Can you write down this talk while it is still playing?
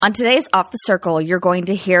On today's Off the Circle, you're going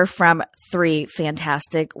to hear from three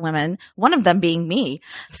fantastic women, one of them being me,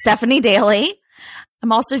 Stephanie Daly.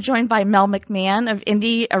 I'm also joined by Mel McMahon of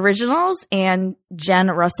Indie Originals and Jen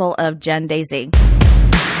Russell of Jen Daisy.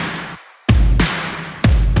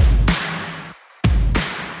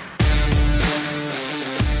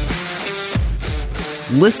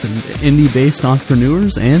 Listen to indie-based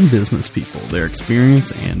entrepreneurs and business people, their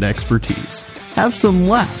experience and expertise. Have some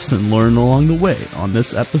laughs and learn along the way on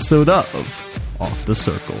this episode of Off the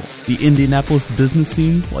Circle, the Indianapolis business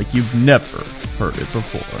scene like you've never heard it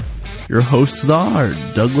before. Your hosts are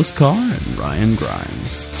Douglas Carr and Ryan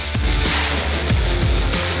Grimes.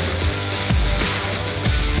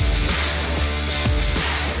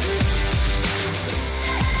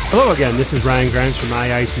 Hello again, this is Ryan Grimes from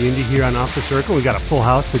IIT Indie here on Off the Circle. We got a full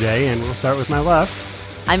house today, and we'll start with my left.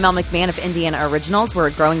 I'm Mel McMahon of Indiana Originals. We're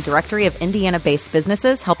a growing directory of Indiana-based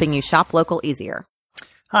businesses helping you shop local easier.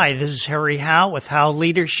 Hi, this is Harry Howe with Howe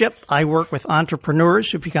Leadership. I work with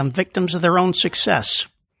entrepreneurs who become victims of their own success.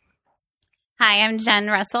 Hi, I'm Jen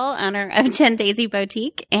Russell, owner of Jen Daisy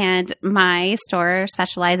Boutique, and my store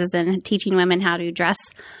specializes in teaching women how to dress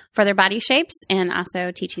for their body shapes and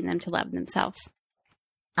also teaching them to love themselves.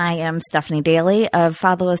 I am Stephanie Daly of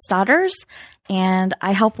Fatherless Daughters, and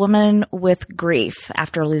I help women with grief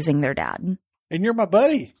after losing their dad. And you're my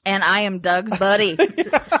buddy. And I am Doug's buddy.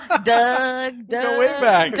 Doug. Go way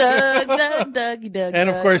back. Doug. And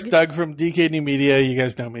of course, Doug from DKD Media. You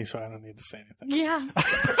guys know me, so I don't need to say anything. Yeah.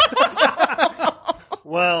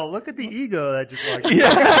 Well, look at the ego that just walked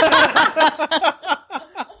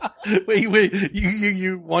in. Wait.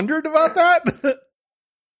 You wondered about that?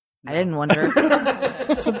 I didn't wonder.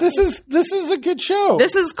 So this is a good show.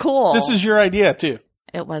 This is cool. This is your idea too.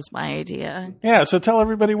 It was my idea. Yeah. So tell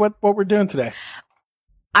everybody what we're doing today.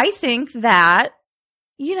 I think that,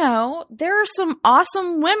 there are some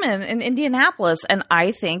awesome women in Indianapolis, and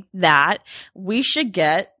I think that we should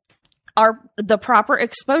get the proper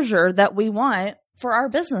exposure that we want for our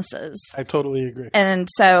businesses. I totally agree. And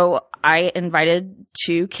so I invited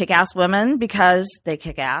two kick-ass women because they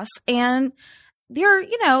kick ass, and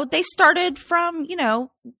they started from,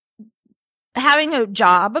 having a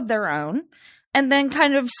job of their own and then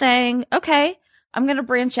kind of saying, okay, I'm going to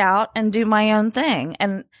branch out and do my own thing.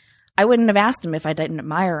 And I wouldn't have asked him if I didn't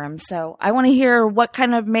admire him. So I want to hear what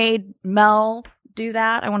kind of made Mel do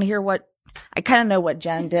that. I want to hear I kind of know what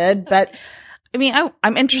Jen did, but I mean,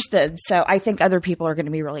 I'm interested. So I think other people are going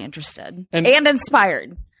to be really interested and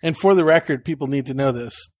inspired. And for the record, people need to know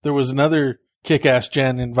this. There was another kick-ass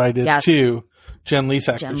Jen invited too. Jen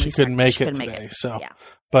Lesak, but she couldn't make it today. So, yeah.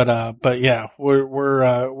 But yeah,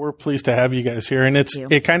 we're pleased to have you guys here, and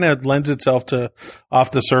it kind of lends itself to Off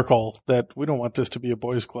the Circle that we don't want this to be a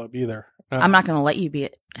boys' club either. I'm not going to let you be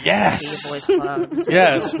it. Yes, be a boys' club.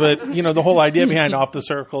 Yes, but the whole idea behind Off the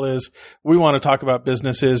Circle is we want to talk about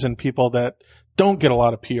businesses and people that don't get a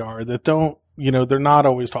lot of PR, that don't, they're not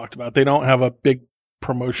always talked about. They don't have a big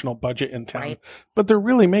promotional budget in town, but they're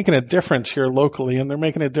really making a difference here locally, and they're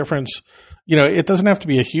making a difference. It doesn't have to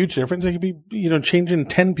be a huge difference. It could be, changing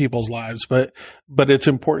 10 people's lives, but it's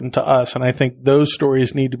important to us. And I think those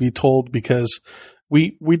stories need to be told because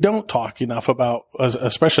we don't talk enough about,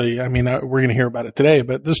 especially, we're going to hear about it today,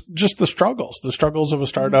 but just the struggles of a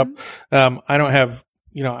startup. Mm-hmm. I don't have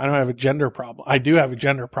a gender problem. I do have a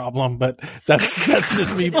gender problem, but that's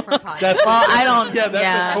just me. I don't. Yeah,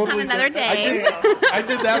 that's totally another day. I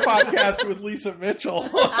did that podcast with Lisa Mitchell.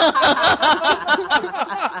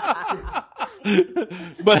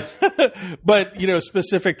 but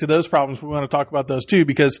specific to those problems, we want to talk about those too,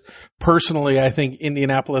 because personally, I think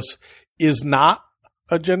Indianapolis is not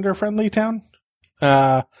a gender-friendly town,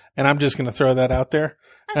 and I'm just going to throw that out there.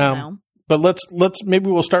 I don't know. But let's maybe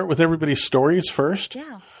we'll start with everybody's stories first.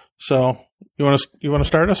 Yeah. So you want to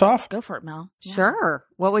start us off? Go for it, Mel. Yeah. Sure.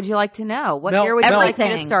 What would you like to know? What Mel, year would you like me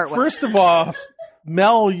to start with? First of all,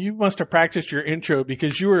 Mel, you must have practiced your intro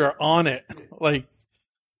because you were on it.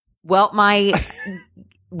 Well,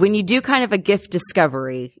 when you do kind of a gift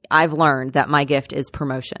discovery, I've learned that my gift is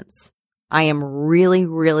promotions. I am really,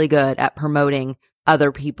 really good at promoting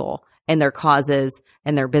other people and their causes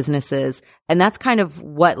and their businesses. And that's kind of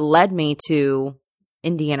what led me to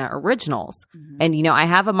Indiana Originals. Mm-hmm. And, I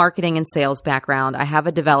have a marketing and sales background. I have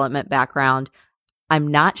a development background. I'm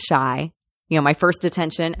not shy. My first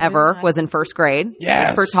detention ever was in first grade.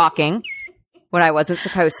 Yes. For talking when I wasn't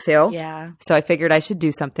supposed to. Yeah. So I figured I should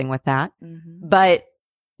do something with that. Mm-hmm. But,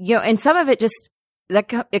 and some of it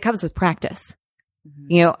it comes with practice.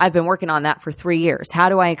 Mm-hmm. I've been working on that for 3 years. How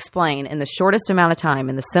do I explain in the shortest amount of time,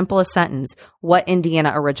 in the simplest sentence, what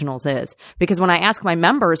Indiana Originals is? Because when I ask my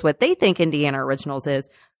members what they think Indiana Originals is,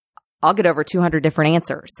 I'll get over 200 different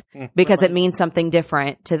answers because it means something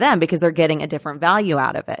different to them because they're getting a different value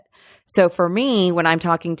out of it. So for me, when I'm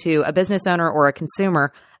talking to a business owner or a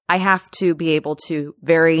consumer, I have to be able to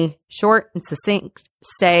very short and succinct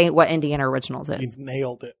say what Indiana Originals is. You've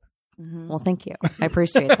nailed it. Well, thank you. I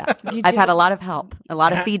appreciate that. I've had a lot of help, a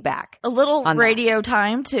lot of feedback. A little on radio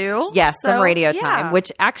time too. Yes, some So, radio yeah. time,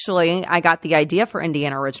 which actually I got the idea for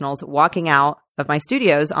Indiana Originals walking out of my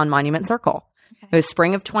studios on Monument Circle. It was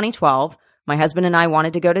spring of 2012. My husband and I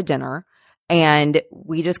wanted to go to dinner, and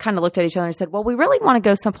we just kind of looked at each other and said, well, we really want to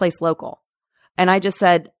go someplace local. And I just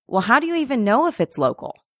said, well, how do you even know if it's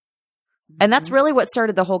local? And that's really what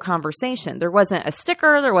started the whole conversation. There wasn't a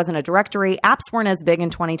sticker. There wasn't a directory. Apps weren't as big in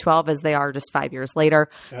 2012 as they are just 5 years later.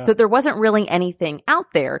 Yeah. So there wasn't really anything out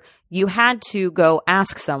there. You had to go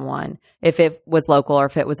ask someone if it was local or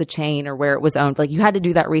if it was a chain or where it was owned. Like you had to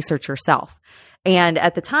do that research yourself. And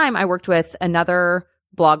at the time, I worked with another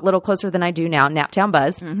blog, little closer than I do now, Naptown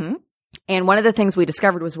Buzz. Mm-hmm. And one of the things we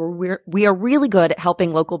discovered was we are really good at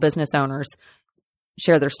helping local business owners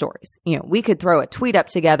share their stories. You know, we could throw a tweet up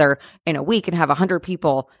together in a week and have 100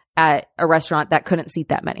 people at a restaurant that couldn't seat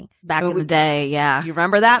that many. Back in the day, yeah. You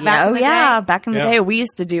remember that? Back in the day? Back in the Yeah. day, we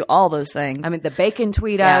used to do all those things. I mean, the bacon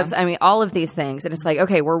tweet ups, I mean, all of these things. And it's like,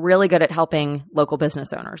 okay, we're really good at helping local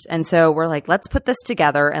business owners. And so we're like, let's put this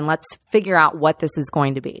together and let's figure out what this is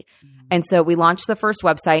going to be. And so we launched the first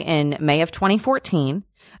website in May of 2014.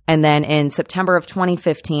 And then in September of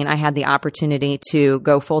 2015, I had the opportunity to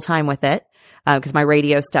go full time with it. Because my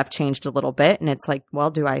radio stuff changed a little bit. And it's like,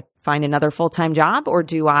 well, do I find another full-time job or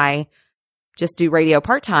do I just do radio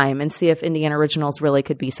part-time and see if Indiana Originals really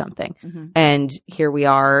could be something? Mm-hmm. And here we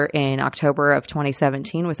are in October of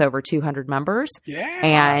 2017 with over 200 members. Yeah.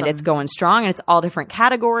 And Awesome. it's going strong and it's all different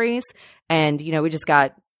categories. And, you know, we just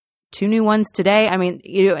got 2 new ones today. I mean,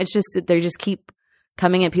 you know, it's just, they just keep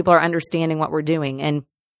coming and people are understanding what we're doing. And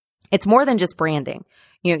it's more than just branding.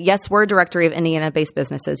 You know, yes, we're a directory of Indiana-based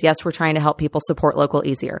businesses. Yes, we're trying to help people support local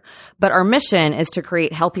easier. But our mission is to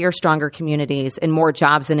create healthier, stronger communities and more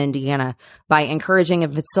jobs in Indiana by encouraging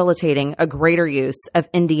and facilitating a greater use of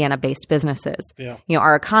Indiana-based businesses. Yeah. You know,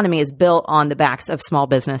 our economy is built on the backs of small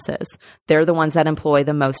businesses. They're the ones that employ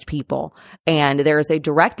the most people. And there is a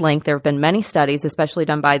direct link. There have been many studies, especially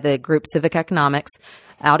done by the group Civic Economics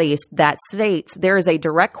out east, that states there is a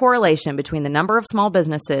direct correlation between the number of small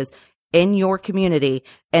businesses in your community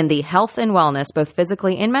and the health and wellness, both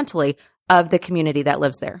physically and mentally, of the community that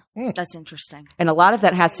lives there. That's interesting. And a lot of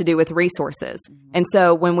that has to do with resources. And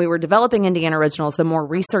so when we were developing Indiana Originals, the more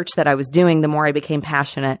research that I was doing, the more I became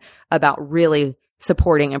passionate about really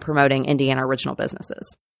supporting and promoting Indiana Original businesses.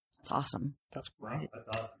 That's awesome. That's great.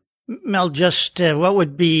 Mel, just what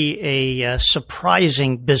would be a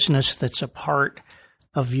surprising business that's a part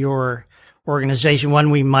of your organization, one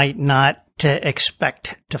we might not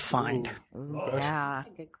expect to find? Yeah.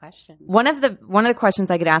 Good question. One of the questions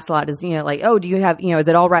I get asked a lot is, you know, like, oh, do you have, you know, is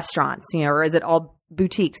it all restaurants, you know, or is it all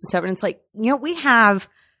boutiques and stuff? And it's like, you know, we have,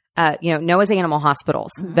 you know, Noah's Animal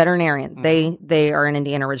Hospitals, veterinarian. They are an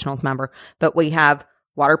Indiana Originals member, but we have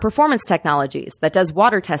Water Performance Technologies that does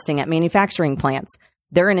water testing at manufacturing plants.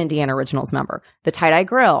 They're an Indiana Originals member. The Tie-Dye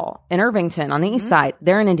Grill in Irvington on the east side,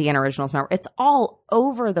 they're an Indiana Originals member. It's all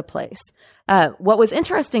over the place. What was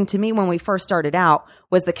interesting to me when we first started out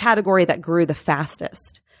was the category that grew the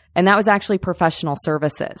fastest. And that was actually professional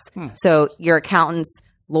services. So your accountants,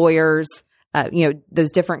 lawyers, you know,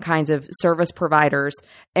 those different kinds of service providers.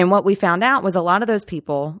 And what we found out was a lot of those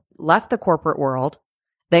people left the corporate world.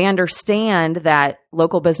 They understand that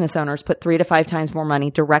local business owners put 3 to 5 times more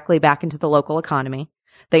money directly back into the local economy.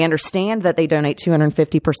 They understand that they donate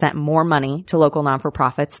 250% more money to local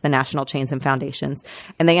non-for-profits, the national chains and foundations,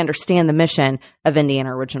 and they understand the mission of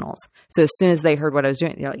Indiana Originals. So as soon as they heard what I was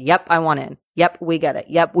doing, they're like, yep, I want in. Yep, we get it.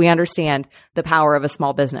 Yep, we understand the power of a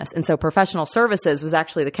small business. And so professional services was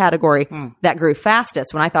actually the category that grew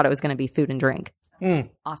fastest when I thought it was going to be food and drink.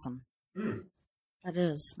 Awesome. That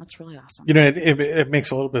is. That's really awesome. You know, it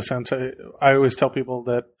makes a little bit of sense. I always tell people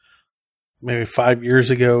that maybe 5 years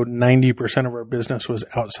ago, 90% of our business was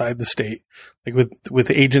outside the state. Like with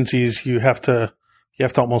agencies, you have to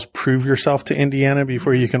almost prove yourself to Indiana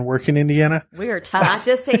before you can work in Indiana. We are tough. Not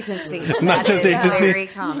just agency. Not just agency. Very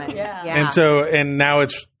common. Yeah. And now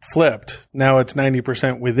it's flipped. Now it's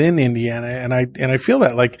 90% within Indiana. And I feel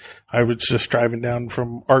that, like, I was just driving down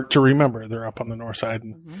from Art to Remember. They're up on the north side,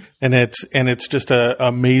 and it's just a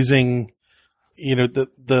amazing, you know,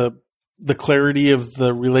 the clarity of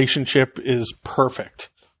the relationship is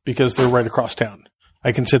perfect because they're right across town.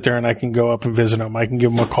 I can sit there and I can go up and visit them. I can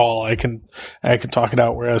give them a call. I can talk it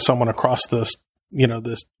out. Whereas someone across the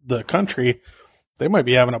country, they might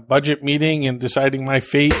be having a budget meeting and deciding my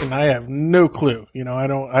fate, and I have no clue. You know, I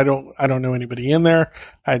don't know anybody in there.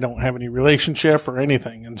 I don't have any relationship or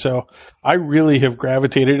anything. And so I really have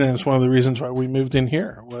gravitated, and it's one of the reasons why we moved in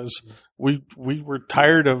here was we were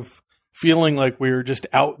tired of feeling like we were just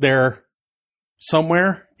out there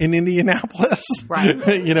somewhere in Indianapolis,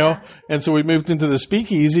 Right. you know? And so we moved into the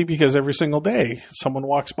Speakeasy because every single day someone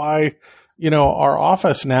walks by, you know, our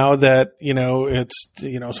office now that, you know, it's,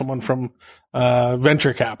 you know, someone from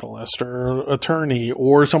venture capitalist or attorney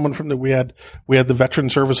or someone from we had the veteran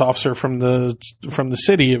service officer from the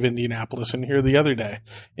city of Indianapolis in here the other day,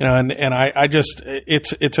 you know, and I just,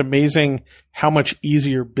 it's amazing how much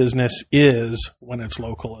easier business is when it's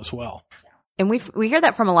local as well. And we hear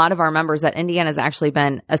that from a lot of our members that Indiana's actually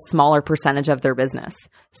been a smaller percentage of their business,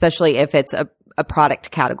 especially if it's a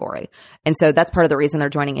product category. And so that's part of the reason they're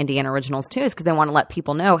joining Indiana Originals too, is because they want to let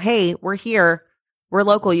people know, hey, we're here. We're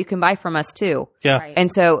local. You can buy from us too. Yeah. Right.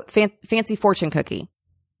 And so Fancy Fortune Cookie,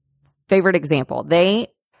 favorite example. They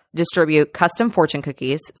distribute custom fortune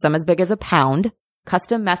cookies, some as big as a pound,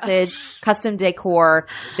 custom message, custom decor.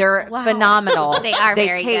 They're Wow. phenomenal. They are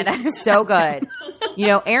very good. taste so good. You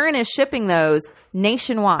know, Erin is shipping those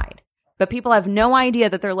nationwide, but people have no idea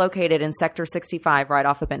that they're located in Sector 65 right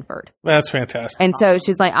off of Binford. That's fantastic. And so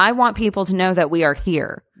she's like, I want people to know that we are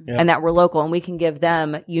here Yeah. and that we're local and we can give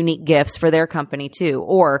them unique gifts for their company too,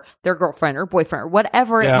 or their girlfriend or boyfriend or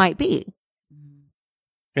whatever Yeah. it might be.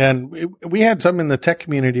 And we had some in the tech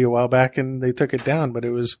community a while back and they took it down, but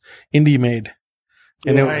it was indie made.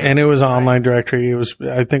 And it was online directory. It was,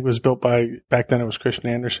 I think it was built by, back then it was Christian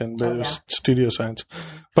Anderson, but it was Studio Science.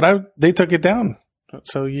 But they took it down.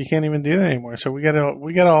 So you can't even do that anymore. So we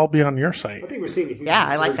gotta all be on your site. I think we're seeing a huge Yeah,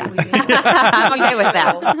 I like that. resurgence. I'm okay with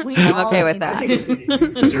that. I'm okay with I that. think we're seeing a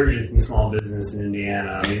huge resurgence in small business in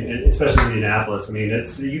Indiana. I mean, especially Indianapolis. I mean,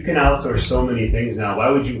 you can outsource so many things now. Why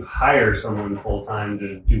would you hire someone full time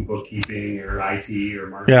to do bookkeeping or IT or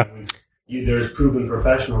marketing? There's proven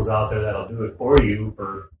professionals out there that'll do it for you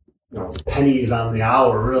for pennies on the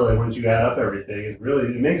hour. Really, once you add up everything,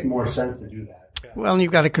 it makes more sense to do that. Well, and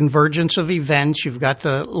you've got a convergence of events. You've got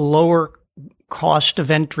the lower cost of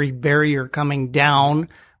entry barrier coming down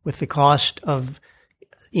with the cost of,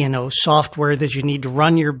 software that you need to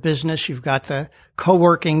run your business. You've got the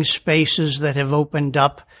co-working spaces that have opened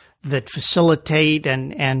up that facilitate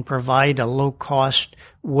and provide a low cost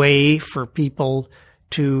way for people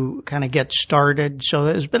to kind of get started. So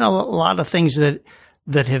there's been a lot of things that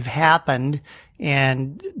have happened.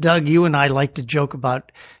 And Doug, you and I like to joke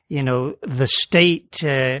about, the state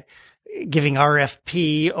giving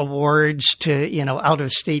RFP awards to, out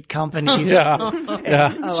of state companies. Yeah.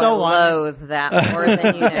 Oh, so I on. loathe that more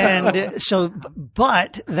than you know. And so,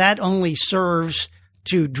 but that only serves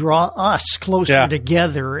to draw us closer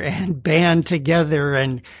together and band together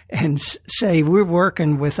and say we're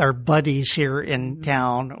working with our buddies here in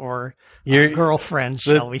town or our girlfriends,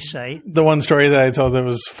 shall we say. The one story that I told that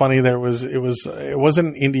was funny, it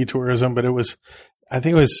wasn't indie tourism, but I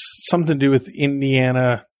think it was something to do with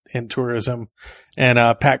Indiana and tourism. And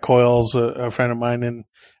Pat Coyle's a friend of mine, and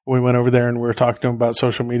we went over there and we were talking to him about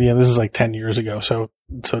social media. And this is like 10 years ago, so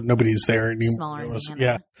nobody's there anymore.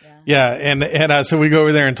 Smaller Yeah. Indiana. And so we go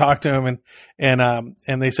over there and talk to him, and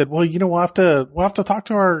they said, well, we'll have to talk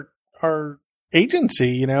to our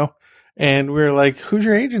agency, And we were like, who's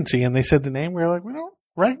your agency? And they said the name. We were like, we don't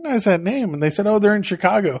recognize that name. And they said, oh, they're in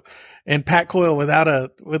Chicago. And Pat Coyle, without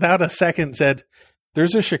a second, said,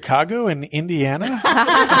 there's a Chicago in Indiana.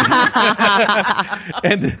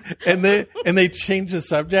 and they changed the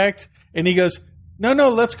subject. And he goes, no,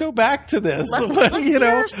 let's go back to this. Let's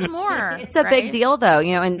hear some more. It's a big deal, though.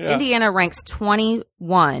 Indiana ranks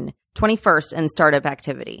 21st in startup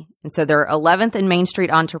activity. And so they're 11th in Main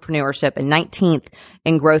Street entrepreneurship and 19th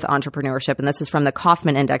in growth entrepreneurship. And this is from the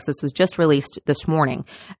Kauffman Index. This was just released this morning.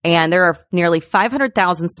 And there are nearly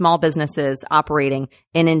 500,000 small businesses operating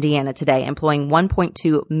in Indiana today, employing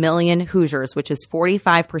 1.2 million Hoosiers, which is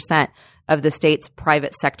 45% of the state's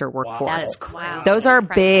private sector workforce. That is crazy. Those are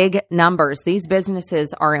big numbers. These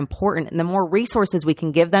businesses are important, and the more resources we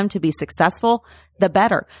can give them to be successful, the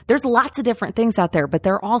better. There's lots of different things out there, but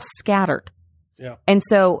they're all scattered. Yeah. And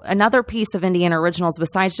so another piece of Indiana Originals,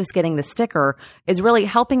 besides just getting the sticker, is really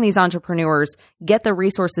helping these entrepreneurs get the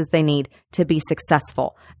resources they need to be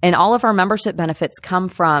successful. And all of our membership benefits come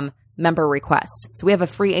from member requests. So we have a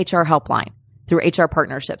free HR helpline through HR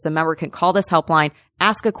Partnerships. A member can call this helpline,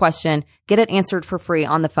 ask a question, get it answered for free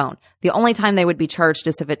on the phone. The only time they would be charged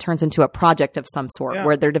is if it turns into a project of some sort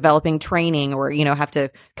where they're developing training or, have to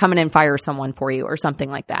come in and fire someone for you or something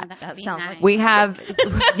like that. That sounds like We have,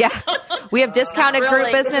 we have discounted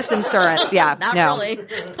group business insurance. Yeah,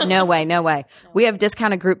 no way. We have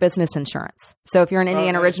discounted group business insurance. So if you're an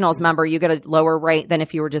Indiana Originals member, you get a lower rate than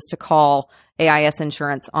if you were just to call AIS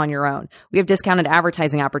Insurance on your own. We have discounted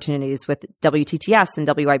advertising opportunities with WTTS and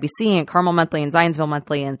WIBC and Carmel Monthly and Zionsville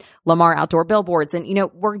Monthly and Lamar Outdoor Billboards. And,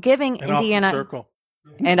 we're giving and Indiana off the circle.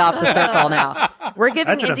 And off the circle now. We're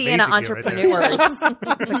giving That's an Indiana amazing deal entrepreneurs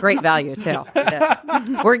it's a great value too.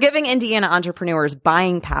 Yeah. We're giving Indiana entrepreneurs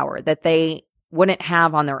buying power that they wouldn't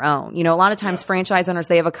have on their own. A lot of times franchise owners,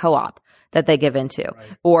 they have a co-op that they give into,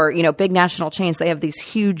 or, big national chains, they have these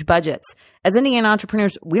huge budgets. As Indiana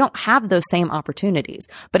entrepreneurs, we don't have those same opportunities.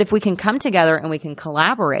 But if we can come together and we can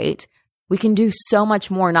collaborate, we can do so much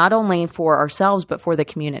more, not only for ourselves, but for the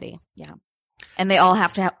community. Yeah. And they all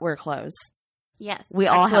have to wear clothes. Yes. We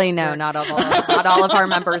all actually no, not all of our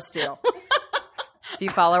members do. If you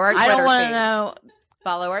follow our Twitter I don't want to feed, know.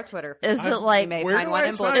 Follow our Twitter. Is it like you may where find do one I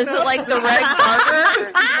in sign Bloomington? Is it like the Red Carter?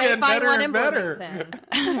 It's keep getting Find better one and in better.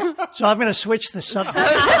 Bloomington. So I'm going to switch the subject.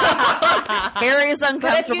 Harry is But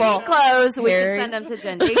if you uncomfortable. need clothes, we Harry. can send them to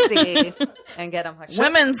Jen Daisy and get them.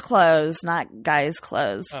 Women's clothes, not guys'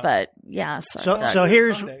 clothes. But yeah. So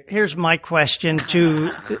here's my question to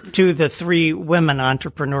the three women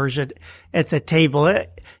entrepreneurs at the table.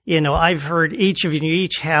 I've heard each of you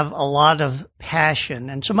each have a lot of passion,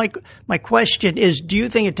 and so my question is: do you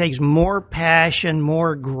think it takes more passion,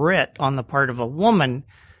 more grit on the part of a woman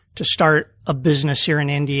to start a business here in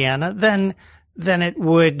Indiana than it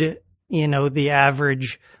would, the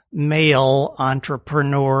average male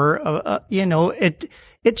entrepreneur?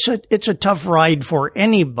 It's a tough ride for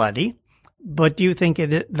anybody, but do you think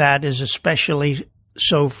that is especially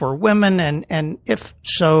so for women, and if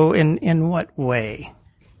so, in what way?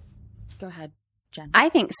 Go ahead, Jen. I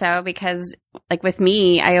think so because, like with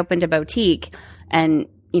me, I opened a boutique, and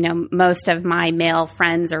most of my male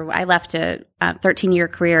friends, or I left a 13-year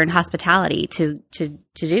career in hospitality to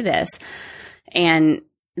do this, and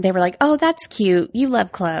they were like, "Oh, that's cute. You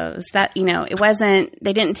love clothes." That it wasn't.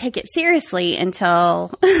 They didn't take it seriously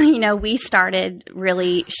until we started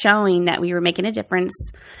really showing that we were making a difference,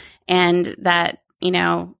 and that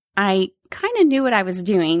I kind of knew what I was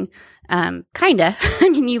doing. Kind of. I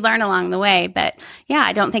mean, you learn along the way, but yeah,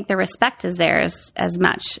 I don't think the respect is there as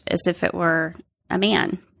much as if it were a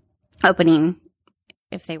man opening,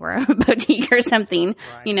 if they were a boutique or something,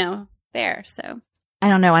 there. So I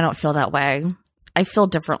don't know. I don't feel that way. I feel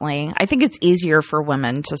differently. I think it's easier for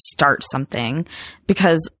women to start something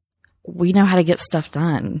because we know how to get stuff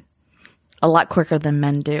done a lot quicker than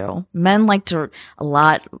men do. Men like a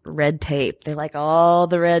lot red tape. They like all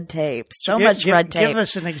the red tape. Much red tape. Give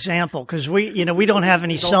us an example, because we don't have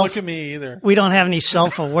any Don't look at me either. we don't have any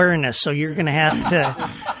self-awareness, so you're going to have to,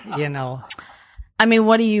 I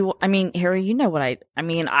mean, Harry, you know what I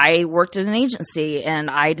worked at an agency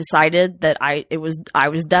and I decided that I was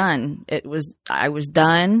done. I was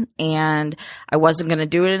done and I wasn't going to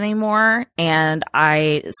do it anymore. And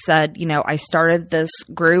I said, I started this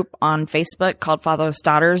group on Facebook called Fatherless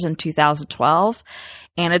Daughters in 2012,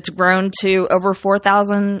 and it's grown to over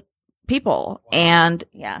 4,000 people. Wow. And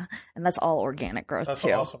that's all organic growth. That's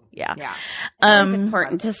too. Awesome. Yeah. it's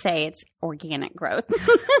important to say it's organic growth.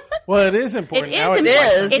 Well, it is important. It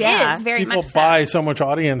is very People much so. buy so much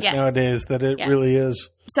audience nowadays that it really is.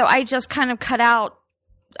 So I just kind of cut out.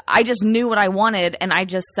 I just knew what I wanted, and I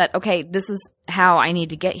just said, okay, this is how I need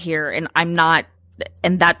to get here, and I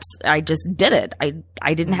just did it.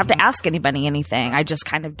 I didn't have to ask anybody anything. I just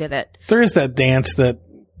kind of did it. There is that dance that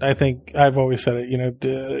I think I've always said it,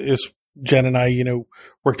 is Jen and I,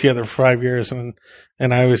 worked together for 5 years, and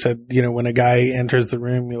I always said, when a guy enters the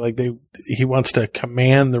room, he wants to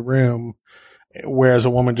command the room, whereas a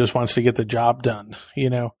woman just wants to get the job done,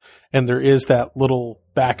 and there is that little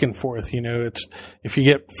back and forth, it's, if you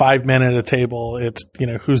get 5 men at a table, it's,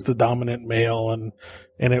 who's the dominant male, and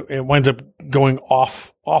it winds up going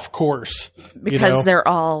off course. Because they're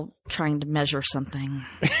all trying to measure something.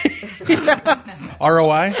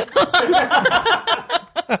 ROI?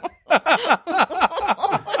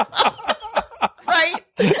 Right?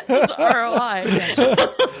 It's ROI.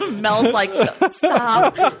 Mel's like,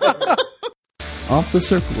 stop. Off the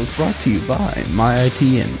Circle is brought to you by MyIT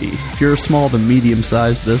Indy. If you're a small to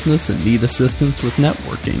medium-sized business and need assistance with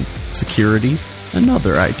networking, security, and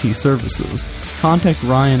other IT services, contact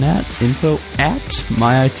Ryan at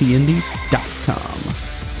info@myitindy.com.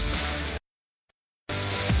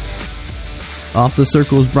 Off the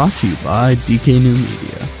Circle is brought to you by DK New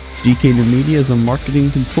Media. DK New Media is a marketing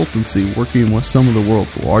consultancy working with some of the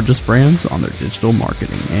world's largest brands on their digital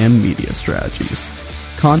marketing and media strategies.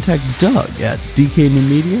 Contact Doug at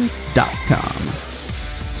dknewmedia.com.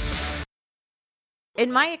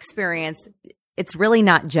 In my experience, it's really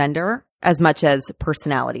not gender as much as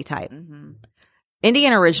personality type. Mm-hmm.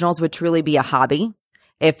 Indiana Originals would truly be a hobby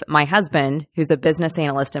if my husband, who's a business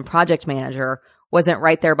analyst and project manager, wasn't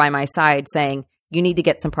right there by my side saying, you need to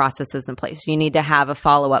get some processes in place. You need to have a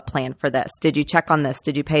follow-up plan for this. Did you check on this?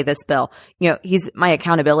 Did you pay this bill? You know, he's my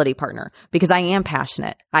accountability partner because I am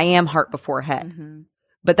passionate. I am heart before head. Mm-hmm.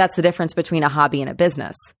 But that's the difference between a hobby and a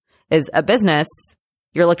business. Is a business,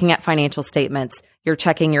 you're looking at financial statements, you're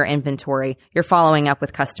checking your inventory, you're following up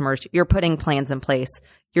with customers, you're putting plans in place,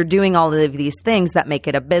 you're doing all of these things that make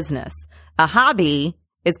it a business. A hobby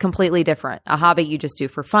is completely different. A hobby you just do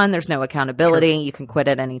for fun. There's no accountability. Sure. You can quit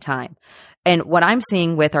at any time. And what I'm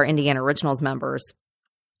seeing with our Indiana Originals members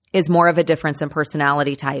is more of a difference in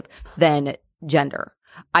personality type than gender.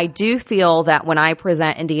 I do feel that when I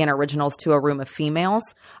present Indiana Originals to a room of females,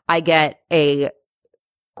 I get a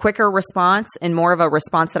quicker response and more of a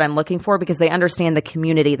response that I'm looking for because they understand the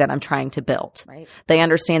community that I'm trying to build. Right. They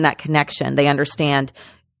understand that connection. They understand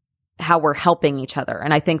how we're helping each other.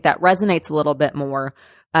 And I think that resonates a little bit more,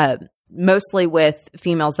 mostly with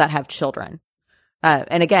females that have children.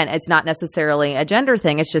 And again, it's not necessarily a gender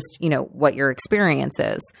thing. It's just, you know, what your experience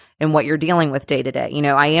is and what you're dealing with day to day. You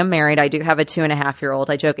know, I am married. I do have a 2.5-year-old.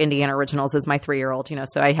 I joke Indiana Originals is my 3-year-old, you know,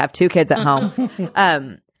 so I have 2 kids at home.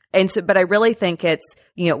 But I really think it's,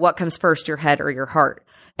 you know, what comes first, your head or your heart?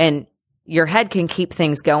 And your head can keep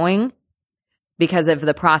things going because of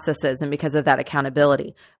the processes and because of that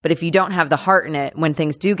accountability. But if you don't have the heart in it, when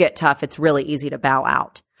things do get tough, it's really easy to bow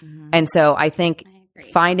out. Mm-hmm. And so I think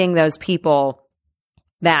finding those people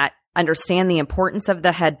that understand the importance of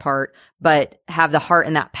the head part, but have the heart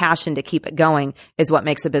and that passion to keep it going is what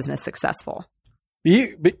makes a business successful.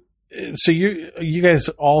 So you guys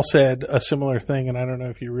all said a similar thing, and I don't know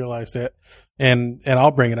if you realized it, and I'll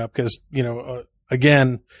bring it up because, you know,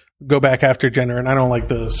 again, go back after gender, and I don't like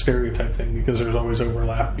the stereotype thing because there's always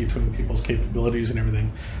overlap between people's capabilities and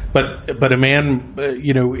everything. But a man,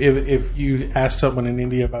 you know, if you ask someone in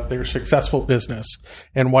India about their successful business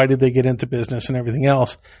and why did they get into business and everything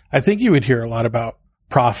else, I think you would hear a lot about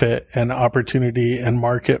profit and opportunity and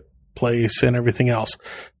marketplace and everything else.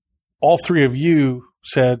 All 3 of you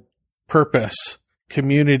said purpose,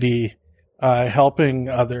 community, helping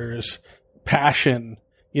others, passion,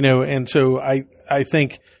 you know, and so I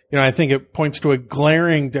think, you know, I think it points to a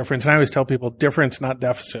glaring difference. And I always tell people difference, not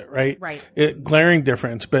deficit, right? Right. Glaring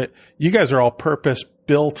difference, but you guys are all purpose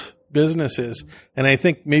built businesses. And I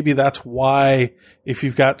think maybe that's why if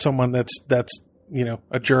you've got someone that's, you know,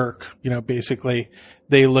 a jerk, you know, basically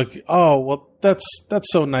they look, oh, well, that's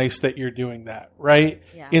so nice that you're doing that. Right.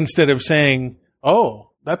 Yeah. Instead of saying, oh,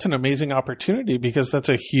 that's an amazing opportunity because that's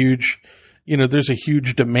a huge, you know, there's a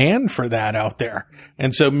huge demand for that out there.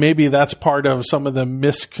 And so maybe that's part of some of the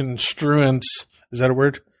misconstruence. Is that a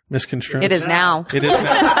word? Misconstruence? It is now. It is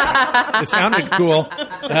now. It sounded cool.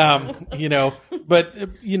 You know, but,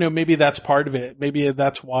 you know, maybe that's part of it. Maybe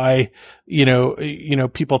that's why, you know,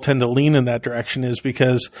 people tend to lean in that direction is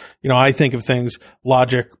because, you know, I think of things,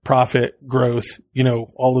 logic, profit, growth, you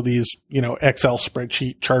know, all of these, you know, Excel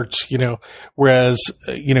spreadsheet charts, you know, whereas,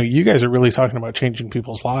 you know, you guys are really talking about changing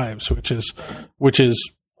people's lives, which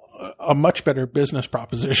is a much better business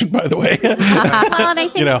proposition, by the way. Well, and I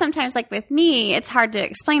think sometimes, like with me, it's hard to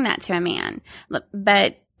explain that to a man.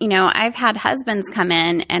 But, you know, I've had husbands come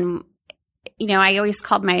in and, you know, I always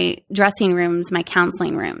called my dressing rooms my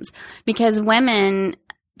counseling rooms because women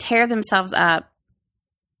tear themselves up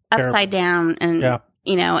upside down and,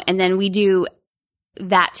 you know, and then we do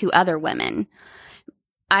that to other women.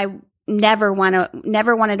 I never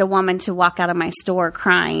wanted a woman to walk out of my store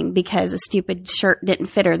crying because a stupid shirt didn't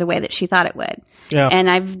fit her the way that she thought it would. Yeah. And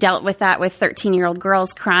I've dealt with that with 13-year-old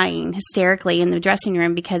girls crying hysterically in the dressing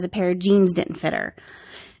room because a pair of jeans didn't fit her.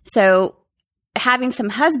 So having some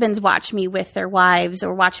husbands watch me with their wives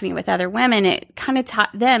or watch me with other women, it kind of taught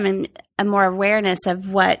them a more awareness of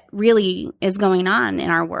what really is going on in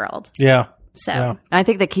our world. Yeah. So I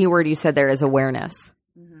think the key word you said there is awareness.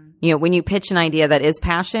 You know, when you pitch an idea that is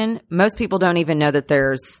passion, most people don't even know that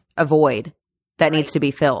there's a void that needs to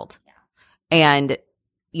be filled. Yeah. And,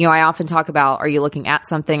 you know, I often talk about, are you looking at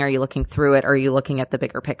something? Are you looking through it? Or are you looking at the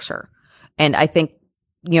bigger picture? And I think,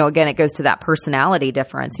 you know, again, it goes to that personality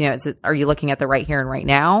difference. You know, are you looking at the right here and right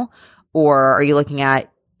now? Or are you looking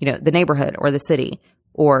at, you know, the neighborhood or the city?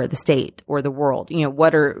 or the state or the world? You know,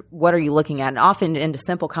 what are you looking at? And often in a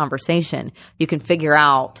simple conversation, you can figure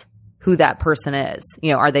out who that person is.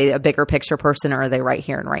 You know, are they a bigger picture person, or are they right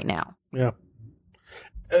here and right now? Yeah.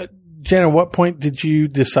 Jen, at what point did you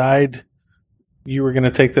decide you were going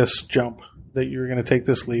to take this jump, that you were going to take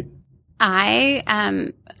this leap? I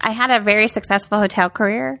had a very successful hotel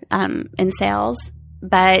career in sales,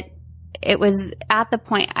 but it was at the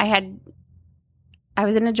point I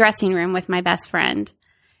was in a dressing room with my best friend,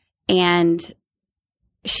 and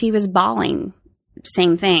she was bawling.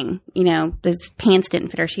 Same thing. You know, the pants didn't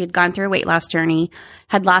fit her. She had gone through a weight loss journey,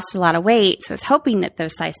 had lost a lot of weight, so I was hoping that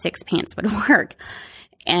those size 6 pants would work.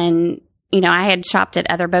 And, you know, I had shopped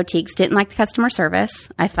at other boutiques, didn't like the customer service.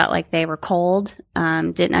 I felt like they were cold,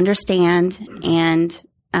 didn't understand. And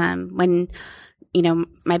when, you know,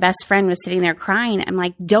 my best friend was sitting there crying, I'm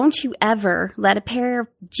like, don't you ever let a pair of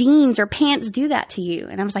jeans or pants do that to you.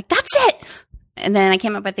 And I was like, that's it. And then I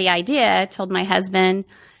came up with the idea, told my husband.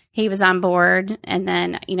 He was on board, and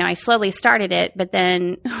then, you know, I slowly started it. But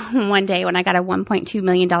then one day when I got a $1.2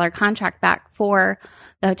 million contract back for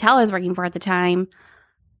the hotel I was working for at the time,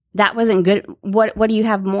 that wasn't good. What do you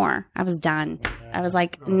have more? I was done. I was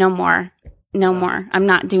like, no more. I'm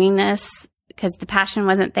not doing this, because the passion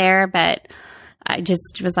wasn't there. But I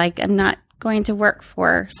just was like, I'm not going to work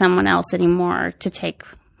for someone else anymore to take,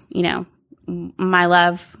 you know, my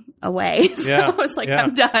love away. So I was like,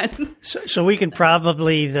 I'm done. So we can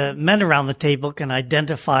probably, the men around the table can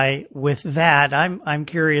identify with that. I'm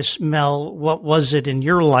curious, Mel, what was it in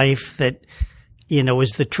your life that, you know,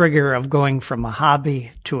 was the trigger of going from a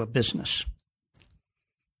hobby to a business?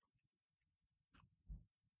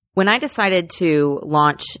 When I decided to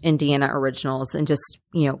launch Indiana Originals and just,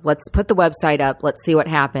 you know, let's put the website up, let's see what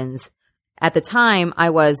happens. At the time,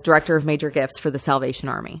 I was director of major gifts for the Salvation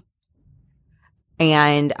Army.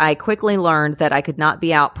 And I quickly learned that I could not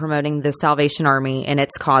be out promoting the Salvation Army and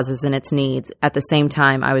its causes and its needs at the same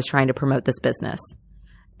time I was trying to promote this business.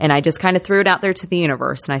 And I just kind of threw it out there to the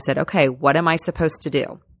universe. And I said, okay, what am I supposed to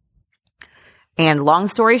do? And long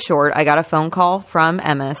story short, I got a phone call from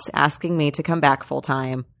Emmis asking me to come back full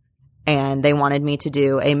time. And they wanted me to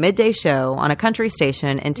do a midday show on a country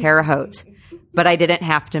station in Terre Haute, but I didn't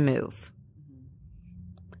have to move.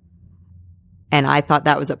 And I thought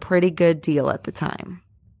that was a pretty good deal at the time.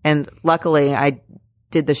 And luckily, I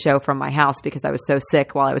did the show from my house because I was so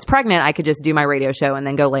sick while I was pregnant. I could just do my radio show and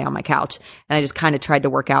then go lay on my couch. And I just kind of tried to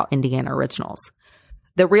work out Indiana Originals.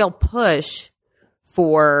 The real push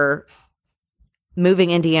for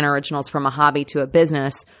moving Indiana Originals from a hobby to a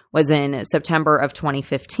business was in September of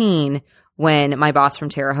 2015, when my boss from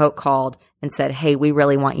Terre Haute called and said, hey, we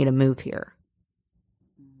really want you to move here.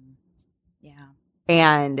 Yeah.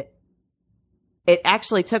 And it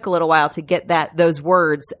actually took a little while to get those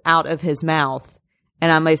words out of his mouth.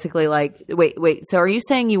 And I'm basically like, wait, so are you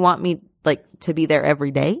saying you want me like to be there every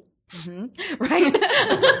day? Mm-hmm. Right.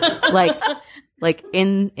 like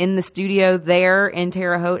in the studio there in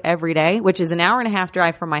Terre Haute every day, which is an hour and a half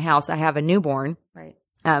drive from my house. I have a newborn. Right.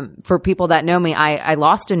 For people that know me, I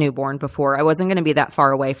lost a newborn before. I wasn't going to be that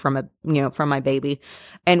far away from from my baby.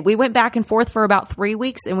 And we went back and forth for about 3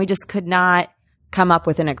 weeks, and we just could not come up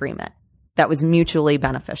with an agreement that was mutually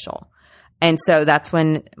beneficial. And so that's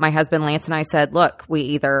when my husband Lance and I said, look, we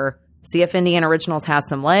either see if Indiana Originals has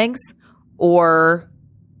some legs, or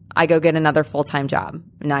I go get another full-time job.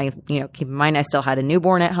 And I, keep in mind, I still had a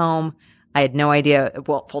newborn at home. I had no idea,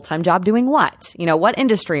 well, full-time job doing what? What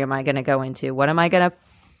industry am I going to go into? What am I going to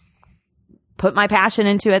put my passion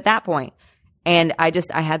into at that point? And I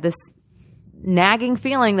had this nagging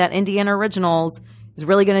feeling that Indiana Originals is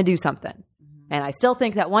really going to do something. And I still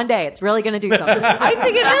think that one day it's really going to do something. I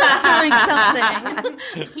think it is doing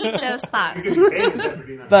something. Keep those thoughts.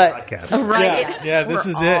 But right, yeah, this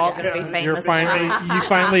is it. You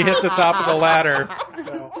finally hit the top of the ladder.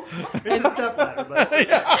 So.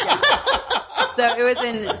 So it was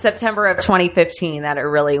in September of 2015 that it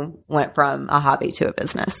really went from a hobby to a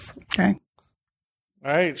business. Okay.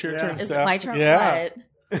 All right, it's your turn, Is Steph. it my turn? Yeah.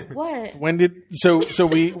 What? When did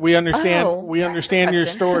we understand your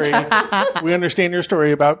story. We understand your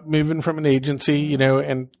story about moving from an agency,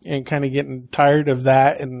 and kind of getting tired of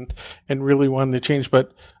that and really wanting to change.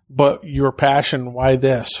 But your passion, why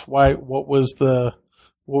this? What was the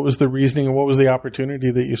reasoning, and what was the opportunity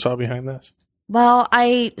that you saw behind this? Well,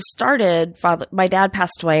 my dad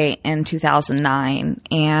passed away in 2009,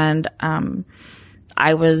 and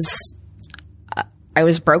I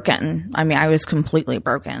was broken. I mean, I was completely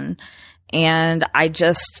broken. And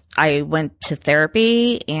I went to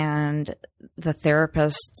therapy, and the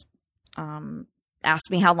therapist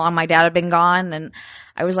asked me how long my dad had been gone, and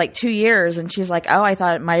I was like 2 years, and she's like, oh, I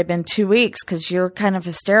thought it might have been 2 weeks because you're kind of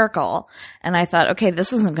hysterical. And I thought, okay,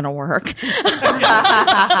 this isn't going to work.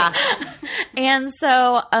 And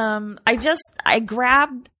so I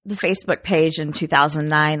grabbed the Facebook page in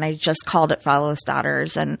 2009. I just called it Fatherless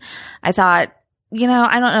Daughters, and I thought, I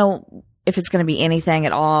don't know if it's going to be anything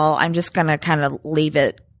at all. I'm just going to kind of leave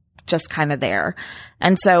it just kind of there.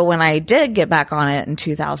 And so when I did get back on it in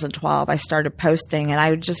 2012, I started posting, and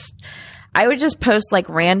I would just post like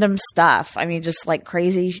random stuff. I mean, just like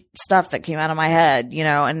crazy stuff that came out of my head,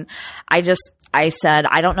 and I said,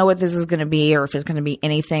 I don't know what this is going to be or if it's going to be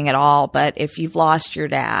anything at all, but if you've lost your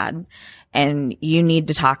dad and you need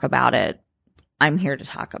to talk about it, I'm here to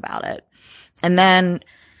talk about it. And then,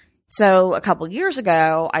 so a couple years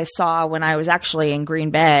ago, I saw when I was actually in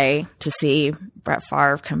Green Bay to see Brett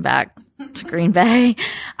Favre come back to Green Bay,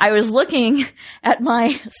 I was looking at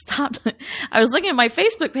my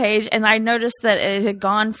Facebook page, and I noticed that it had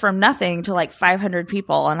gone from nothing to like 500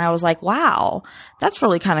 people. And I was like, wow, that's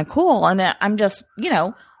really kind of cool. And I'm just,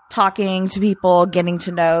 talking to people, getting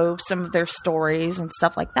to know some of their stories and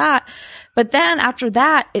stuff like that. But then after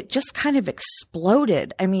that, it just kind of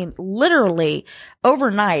exploded. I mean, literally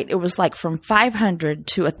overnight, it was like from 500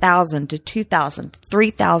 to 1,000 to 2,000,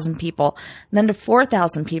 3,000 people, then to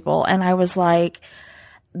 4,000 people. And I was like,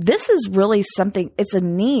 this is really something, it's a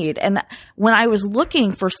need. And when I was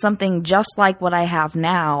looking for something just like what I have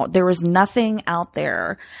now, there was nothing out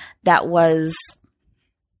there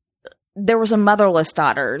there was a motherless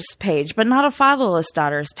daughters page, but not a fatherless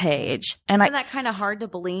daughters page. And Isn't that kind of hard to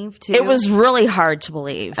believe too? It was really hard to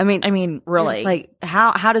believe. I mean, really. Like,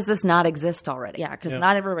 how does this not exist already? Yeah, because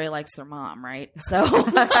not everybody likes their mom, right? So,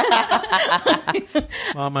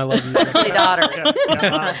 Mom, I love you. Daughters.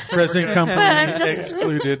 Present company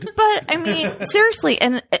excluded. But I mean, seriously,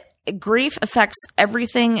 and grief affects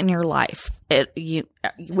everything in your life.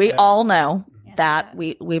 We all know that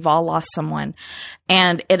we've all lost someone,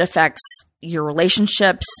 and it affects your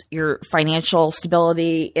relationships, your financial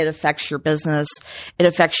stability. It affects your business. It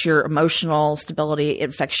affects your emotional stability. It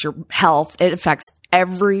affects your health. It affects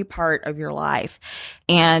every part of your life.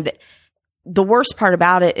 And the worst part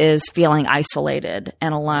about it is feeling isolated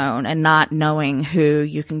and alone and not knowing who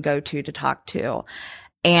you can go to talk to.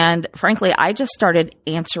 And frankly, I just started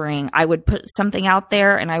answering. I would put something out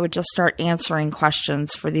there and I would just start answering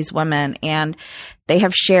questions for these women. And they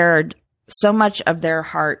have shared so much of their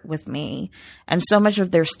heart with me and so much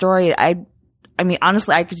of their story. I mean,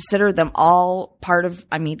 honestly, I consider them all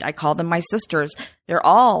I call them my sisters. They're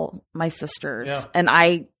all my sisters. Yeah. And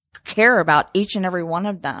I care about each and every one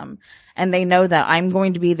of them. And they know that I'm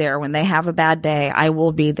going to be there when they have a bad day. I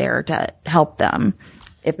will be there to help them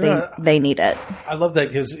if they need it. I love that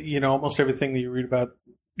because, almost everything that you read about,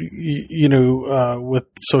 with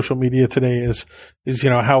social media today is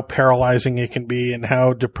how paralyzing it can be and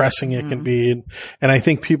how depressing it can be. And I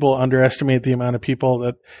think people underestimate the amount of people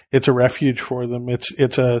that it's a refuge for them.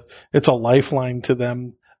 It's a lifeline to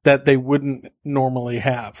them that they wouldn't normally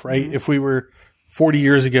have, right? Mm-hmm. If we were 40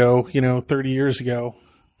 years ago, 30 years ago,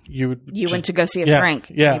 you went to go see a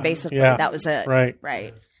shrink. Yeah. Basically, that was it. Right.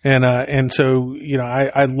 Right. And so,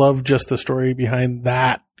 I love just the story behind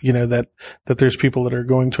that, that there's people that are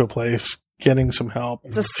going to a place, getting some help.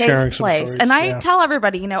 It's a safe place. And I tell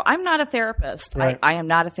everybody, I'm not a therapist. Right. I am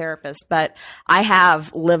not a therapist, but I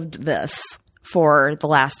have lived this for the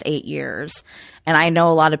last 8 years. And I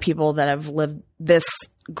know a lot of people that have lived this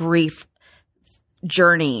grief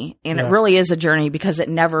journey, and it really is a journey because it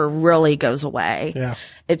never really goes away. Yeah.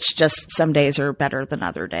 It's just some days are better than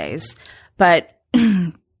other days. But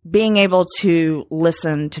being able to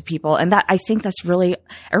listen to people, and that I think that's really,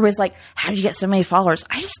 everybody's like, how did you get so many followers?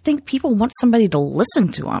 I just think people want somebody to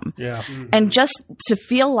listen to them. Yeah. Mm-hmm. And just to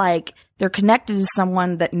feel like they're connected to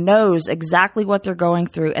someone that knows exactly what they're going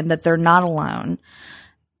through and that they're not alone.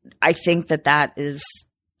 I think that is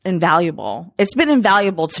invaluable. It's been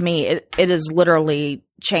invaluable to me. It has literally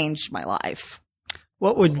changed my life.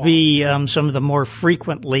 What would be some of the more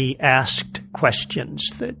frequently asked questions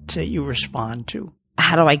that you respond to?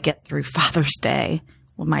 How do I get through Father's Day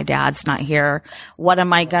when my dad's not here? What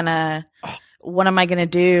am I gonna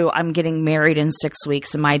do? I'm getting married in 6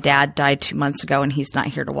 weeks and my dad died 2 months ago and he's not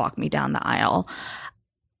here to walk me down the aisle.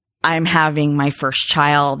 I'm having my first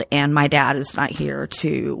child and my dad is not here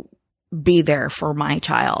to be there for my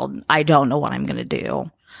child. I don't know what I'm going to do.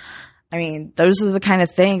 I mean, those are the kind of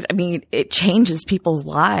things. I mean, it changes people's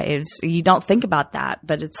lives. You don't think about that,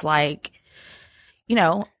 but it's like,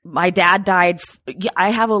 my dad died.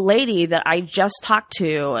 I have a lady that I just talked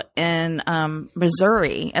to in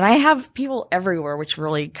Missouri, and I have people everywhere, which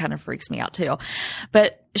really kind of freaks me out too.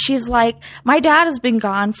 But she's like, my dad has been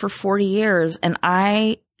gone for 40 years, and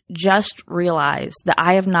I just realized that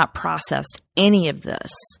I have not processed any of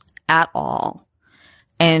this at all.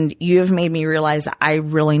 And you have made me realize that I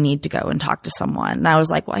really need to go and talk to someone. And I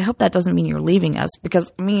was like, well, I hope that doesn't mean you're leaving us,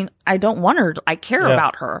 because I don't want her. I care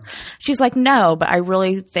about her. She's like, no, but I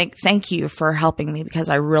really thank you for helping me, because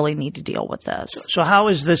I really need to deal with this. So how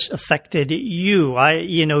has this affected you?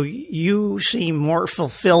 You seem more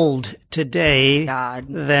fulfilled today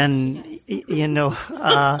than, You've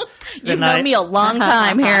known me a long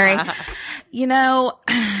time, Harry.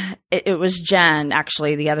 It was Jen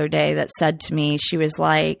actually the other day that said to me, she was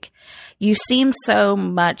like, you seem so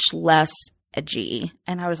much less edgy.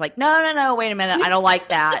 And I was like, no, wait a minute. I don't like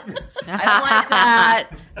that.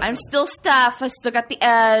 I'm still Steph. I still got the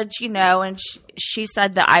edge, And she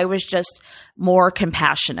said that I was just more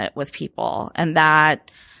compassionate with people, and that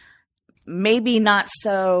maybe not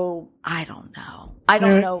so, I don't know.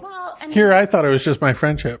 Well, Here, I thought it was just my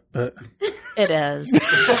friendship, but it is.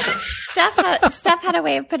 Steph had a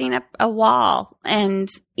way of putting up a wall, and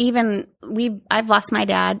even I've lost my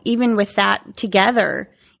dad. Even with that together,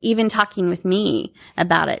 even talking with me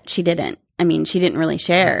about it, she didn't. She didn't really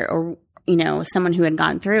share, or someone who had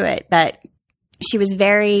gone through it. But she's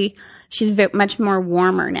much more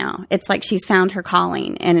warmer now. It's like she's found her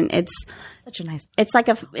calling, and it's such a nice. It's like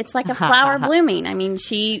a flower blooming.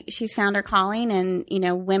 She's found her calling,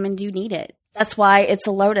 and women do need it. That's why it's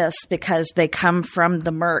a lotus, because they come from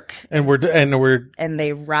the murk, and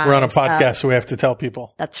they rise. We're on a podcast, so we have to tell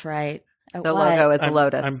people. That's right. The logo is a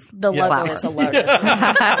lotus. The logo is a lotus.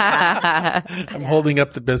 I'm holding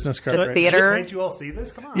up the business card. The theater. Can't you all see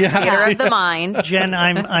this? Come on. Yeah. Theater of the mind. Jen,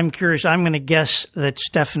 I'm curious. I'm going to guess that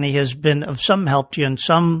Stephanie has been of some help to you in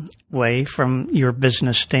some way from your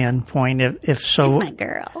business standpoint. If so, she's my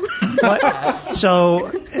girl.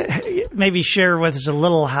 So maybe share with us a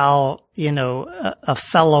little how a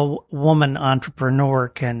fellow woman entrepreneur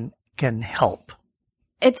can help.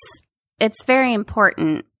 It's very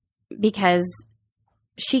important, because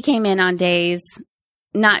she came in on days,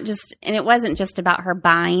 and it wasn't just about her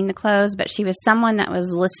buying the clothes, but she was someone that was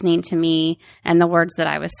listening to me and the words that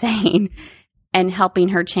I was saying, and helping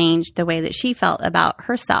her change the way that she felt about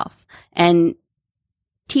herself, and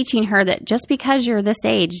teaching her that just because you're this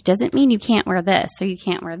age doesn't mean you can't wear this or you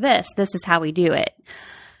can't wear this. This is how we do it.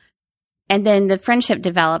 And then the friendship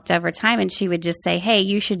developed over time, and she would just say, hey,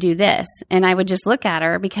 you should do this. And I would just look at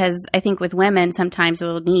her, because I think with women, sometimes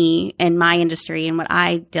with me in my industry and what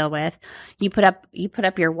I deal with, you put up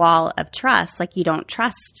your wall of trust. Like, you don't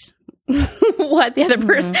trust what the other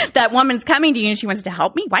person, that woman's coming to you and she wants to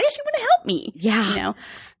help me. Why does she want to help me? Yeah.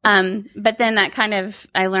 But then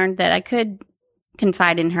I learned that I could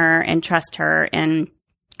confide in her and trust her, and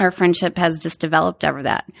our friendship has just developed over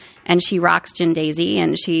that. And she rocks Jen Daisy,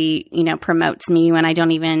 and she, promotes me when I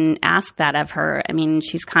don't even ask that of her.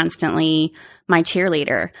 She's constantly my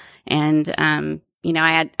cheerleader. And,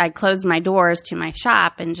 I closed my doors to my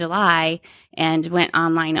shop in July and went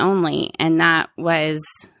online only. And that was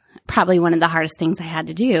probably one of the hardest things I had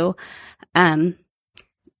to do. But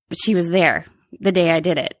she was there the day I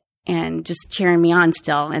did it, and just cheering me on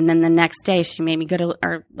still. And then the next day she made me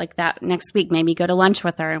next week made me go to lunch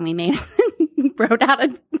with her, and we wrote out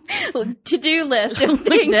a to-do list of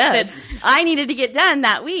things that I needed to get done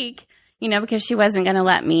that week, because she wasn't going to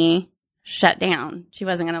let me shut down. She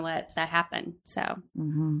wasn't going to let that happen. So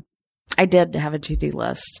I did have a to-do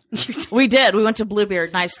list. We did. We went to Bluebeard,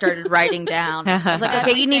 and I started writing down. I was like,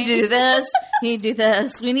 okay, you need to do this. You need to do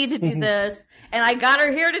this. We need to do this. And I got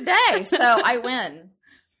her here today, so I win.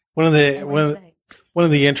 One of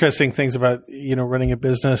the interesting things about, running a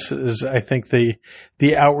business is, I think the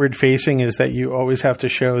outward facing is that you always have to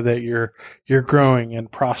show that you're growing and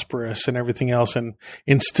prosperous and everything else, and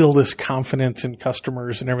instill this confidence in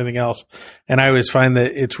customers and everything else. And I always find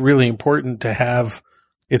that it's really important to have.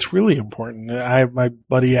 It's really important. I have my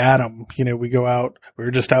buddy Adam. We go out. We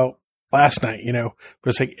were just out last night, but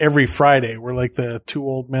it's like every Friday we're like the two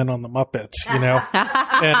old men on the Muppets,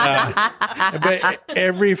 but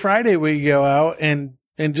every Friday we go out and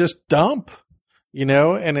just dump,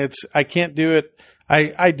 and I can't do it.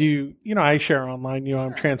 I do, I share online,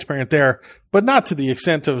 I'm transparent there, but not to the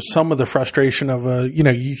extent of some of the frustration of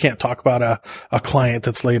you can't talk about a client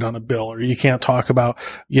that's late on a bill, or you can't talk about,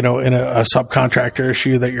 in a subcontractor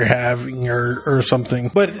issue that you're having or something.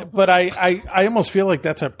 But I almost feel like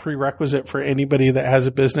that's a prerequisite for anybody that has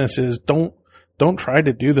a business is don't don't try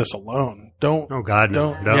to do this alone. Don't. Oh God,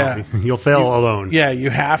 no. Yeah. You'll fail alone. Yeah, you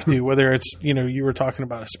have to. Whether it's you were talking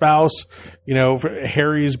about a spouse.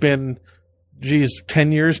 Harry's been,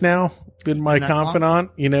 10 years now. Been my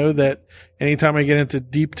confidant. That anytime I get into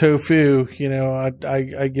deep tofu,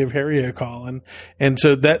 I give Harry a call, and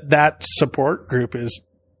so that support group is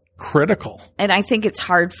critical. And I think it's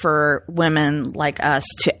hard for women like us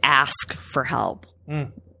to ask for help.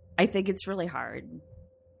 I think it's really hard.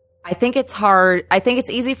 I think it's hard. I think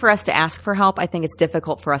it's easy for us to ask for help. I think it's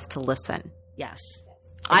difficult for us to listen. Yes.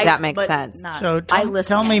 That makes sense. So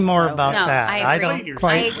tell me more about that. I agree. don't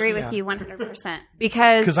quite. I agree with you 100%.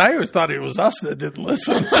 Because I always thought it was us that didn't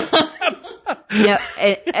listen.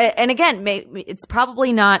 and again, it's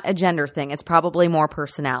probably not a gender thing. It's probably more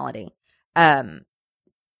personality.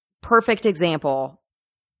 Perfect example.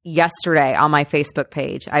 Yesterday on my Facebook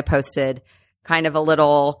page, I posted kind of a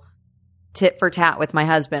little tit for tat with my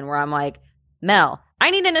husband where I'm like, Mel,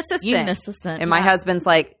 I need an assistant. You need an assistant. And my husband's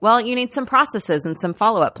like, well, you need some processes and some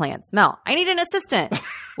follow-up plans. Mel, I need an assistant.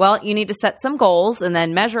 Well, you need to set some goals and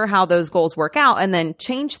then measure how those goals work out and then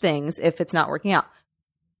change things if it's not working out.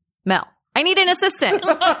 Mel, I need an assistant.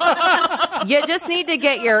 You just need to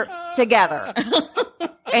get your together.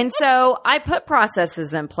 And so I put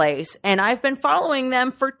processes in place and I've been following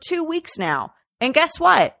them for 2 weeks now. And guess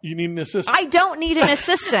what? You need an assistant. I don't need an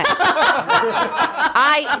assistant.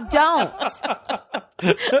 I don't.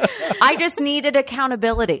 I just needed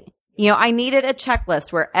accountability. I needed a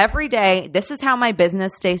checklist where every day, this is how my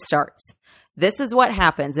business day starts. This is what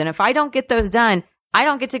happens. And if I don't get those done, I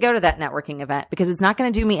don't get to go to that networking event because it's not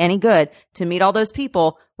going to do me any good to meet all those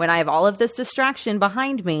people when I have all of this distraction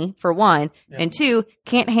behind me, for one, and two,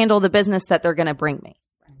 can't handle the business that they're going to bring me.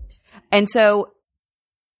 And so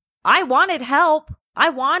I wanted help.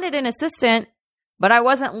 I wanted an assistant, but I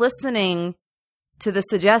wasn't listening to the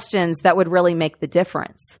suggestions that would really make the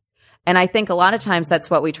difference. And I think a lot of times that's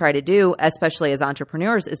what we try to do, especially as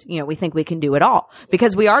entrepreneurs, is, we think we can do it all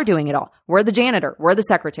because we are doing it all. We're the janitor. We're the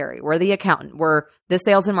secretary. We're the accountant. We're the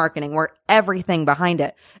sales and marketing. We're everything behind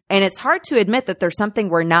it. And it's hard to admit that there's something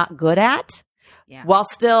we're not good at while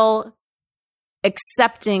still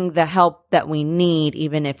accepting the help that we need,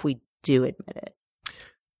 even if we do admit it.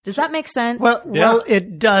 Does that make sense? Well,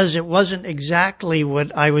 it does. It wasn't exactly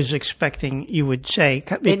what I was expecting you would say.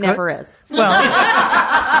 It never is. Well,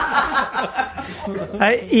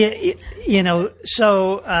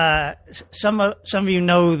 some of you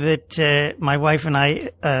know that my wife and I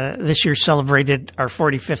this year celebrated our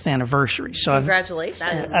 45th anniversary. So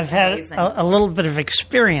congratulations! I've had a little bit of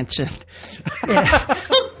experience in.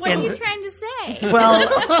 What are you trying to say?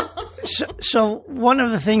 Well, so one of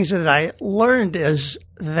the things that I learned is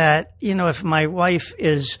that, if my wife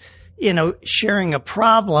is, sharing a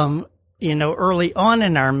problem, early on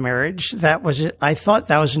in our marriage, I thought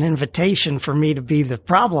that was an invitation for me to be the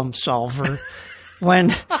problem solver.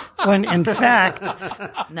 When in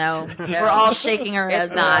fact, no, we're all shaking our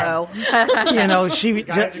heads. Not. She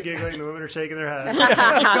guys are giggling, the women are shaking their heads.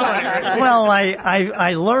 Well,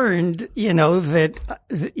 I learned, that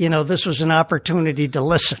this was an opportunity to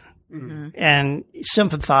listen and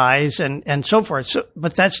sympathize and so forth. So,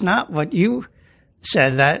 but that's not what you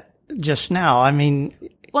said that just now. I mean.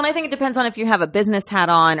 Well, and I think it depends on if you have a business hat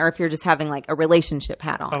on or if you're just having like a relationship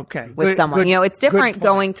hat on with someone. It's different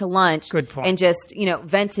going to lunch and just,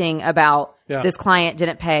 venting about this client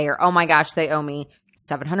didn't pay or, oh my gosh, they owe me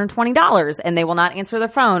 $720 and they will not answer their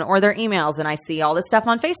phone or their emails. And I see all this stuff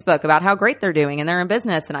on Facebook about how great they're doing and they're in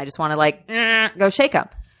business and I just want to go shake them.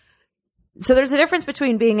 So there's a difference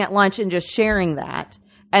between being at lunch and just sharing that.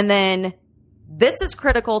 And then this is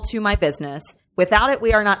critical to my business. Without it,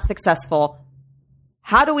 we are not successful.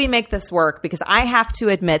 How do we make this work? Because I have to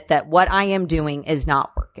admit that what I am doing is not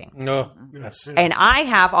working. No. Yes. And I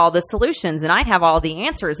have all the solutions and I have all the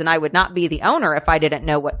answers and I would not be the owner if I didn't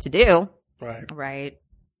know what to do. Right.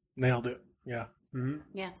 Nailed it. Yeah. Mm-hmm.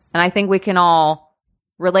 Yes. And I think we can all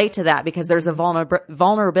relate to that because there's a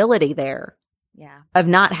vulnerability there of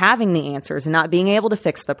not having the answers and not being able to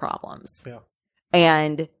fix the problems. Yeah.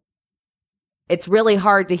 And it's really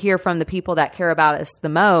hard to hear from the people that care about us the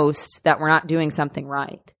most that we're not doing something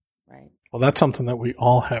right. Right. Well, that's something that we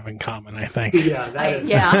all have in common, I think.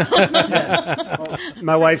 Yeah. Well,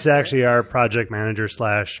 my wife's actually our project manager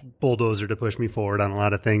 / bulldozer to push me forward on a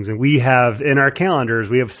lot of things. And we have in our calendars,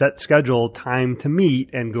 we have set scheduled time to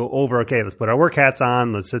meet and go over, okay, let's put our work hats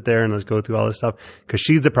on. Let's sit there and let's go through all this stuff. Because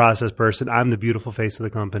she's the process person. I'm the beautiful face of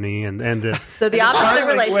the company. So the opposite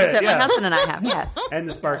relationship my husband and I have, yes. And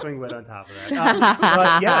the sparkling wit on top of that.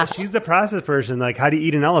 But yeah, she's the process person. Like, how do you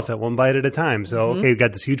eat an elephant one bite at a time? So, okay, we've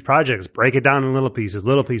got this huge project. It's break it down in little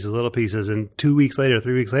pieces. And 2 weeks later,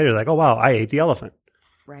 3 weeks later, like, oh, wow, I ate the elephant.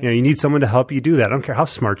 Right. You know, you need someone to help you do that. I don't care how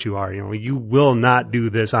smart you are. You know, you will not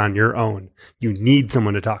do this on your own. You need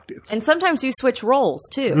someone to talk to. And sometimes you switch roles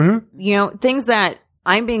too. Mm-hmm. You know, things that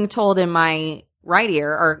I'm being told in my right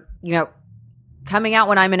ear are, you know, coming out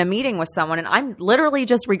when I'm in a meeting with someone, and I'm literally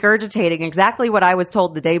just regurgitating exactly what I was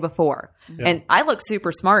told the day before. Yeah. And I look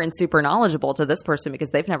super smart and super knowledgeable to this person because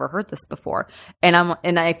they've never heard this before. And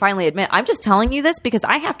I finally admit, I'm just telling you this because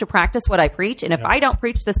I have to practice what I preach. And if I don't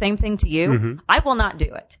preach the same thing to you, I will not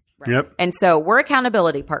do it. Yep. And so we're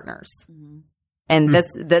accountability partners. And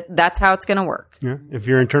that's how it's going to work. Yeah. If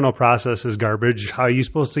your internal process is garbage, how are you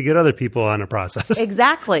supposed to get other people on a process?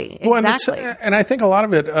 Exactly. Well, Exactly. and I think a lot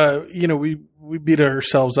of it, you know, we beat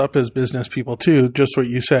ourselves up as business people too, just what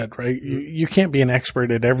you said, right? You can't be an expert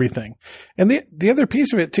at everything. And the other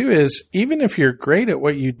piece of it too is even if you're great at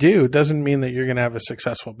what you do, it doesn't mean that you're going to have a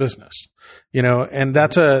successful business, you know, and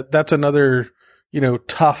that's another, you know,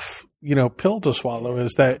 tough, you know, pill to swallow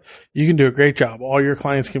is that you can do a great job. All your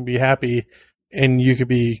clients can be happy and you could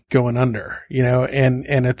be going under, you know, and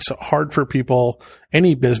it's hard for people,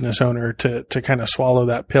 any business owner to kind of swallow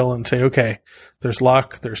that pill and say, okay, there's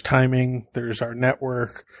luck, there's timing, there's our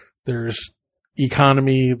network, there's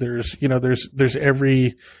economy, there's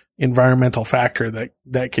every environmental factor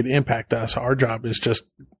that could impact us. Our job is just,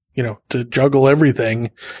 you know, to juggle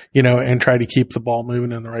everything, you know, and try to keep the ball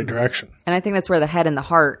moving in the right direction. And I think that's where the head and the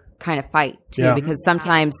heart kind of fight too, because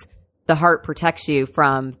sometimes the heart protects you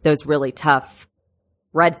from those really tough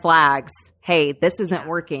red flags. Hey, this isn't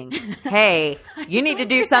working. Hey, you need to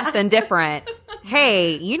do something different.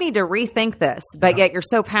 Hey, you need to rethink this. But yet you're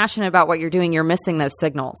so passionate about what you're doing, you're missing those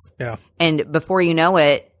signals. Yeah. And before you know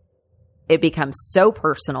it, it becomes so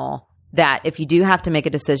personal that if you do have to make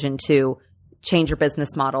a decision to change your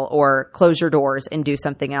business model or close your doors and do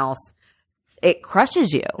something else, it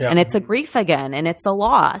crushes you. Yeah. And it's a grief again, and it's a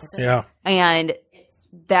loss. Yeah. And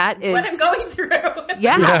that is What I'm going through.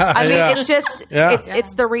 yeah. I mean, yeah. it's just Yeah.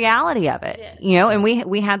 it's the reality of it, you know. And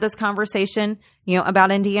we had this conversation, you know,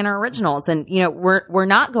 about Indiana Originals, and you know, we're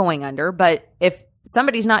not going under, but if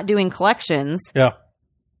somebody's not doing collections, Yeah.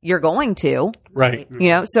 you're going to, Right. you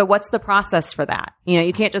know. So what's the process for that? You know,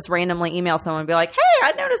 you can't just randomly email someone and be like, "Hey,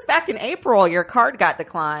 I noticed back in April your card got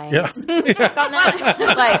declined." Yeah. Check on that.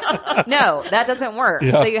 Like, no, that doesn't work.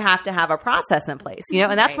 Yeah. So you have to have a process in place, you know,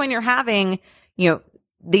 and that's when you're having, you know,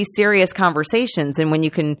 these serious conversations, and when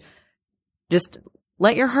you can just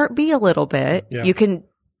let your heart be a little bit, you can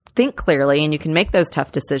think clearly and you can make those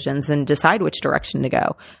tough decisions and decide which direction to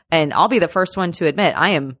go. And I'll be the first one to admit I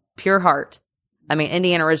am pure heart. I mean,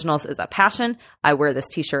 Indiana Originals is a passion. I wear this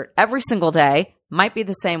t-shirt every single day. Might be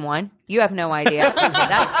the same one. You have no idea.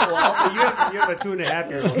 That's cool. You have a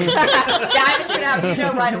 2.5-year-old. Yeah, I have a 2.5. You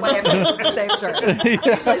know right away if it's the same shirt.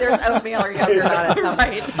 Usually there's oatmeal or yogurt on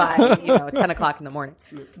it by 10 o'clock in the morning.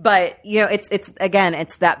 But you know, it's again,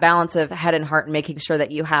 it's that balance of head and heart and making sure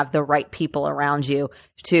that you have the right people around you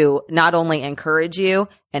to not only encourage you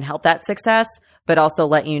and help that success, but also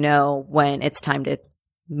let you know when it's time to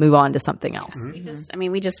move on to something else.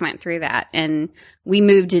 We just went through that, and we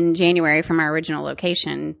moved in January from our original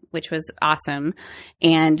location, which was awesome.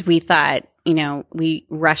 And we thought, you know, we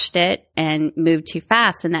rushed it and moved too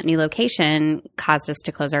fast, and that new location caused us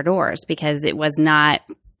to close our doors because it was not,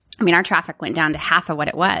 I mean, our traffic went down to half of what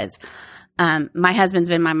it was. My husband's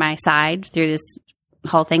been by my side through this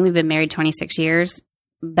whole thing. We've been married 26 years,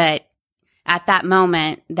 but at that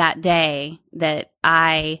moment, that day, that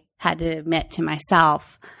I had to admit to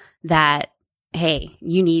myself that, hey,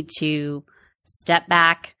 you need to step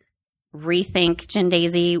back, rethink Gin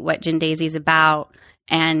Daisy, what Gin Daisy's about,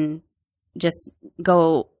 and just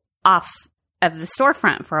go off of the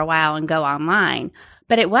storefront for a while and go online.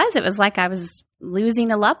 But it was like I was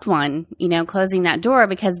losing a loved one, you know, closing that door,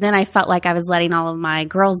 because then I felt like I was letting all of my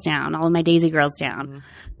girls down, all of my Daisy girls down. Mm-hmm.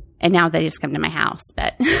 And now they just come to my house,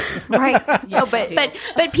 but right. No,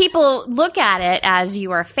 but people look at it as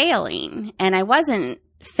you are failing, and I wasn't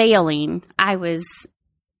failing. I was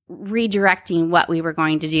redirecting what we were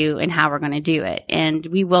going to do and how we're going to do it. And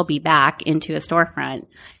we will be back into a storefront.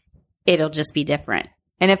 It'll just be different.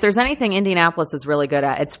 And if there's anything Indianapolis is really good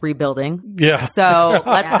at, it's rebuilding. Yeah. So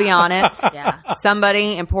let's be honest.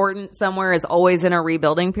 Somebody important somewhere is always in a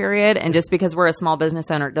rebuilding period. And just because we're a small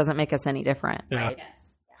business owner, it doesn't make us any different. Yeah. Right?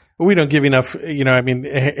 We don't give enough, you know, I mean,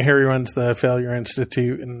 Harry runs the Failure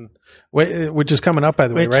Institute, and which is coming up, by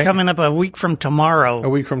the way, right? It's coming up a week from tomorrow. A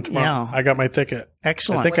week from tomorrow. Yeah. I got my ticket.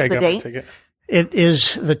 Excellent. I think What's I the got date? my ticket. It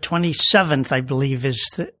is the 27th, I believe,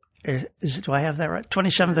 do I have that right?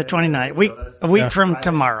 27th or 29th. A week from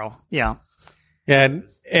tomorrow. Yeah.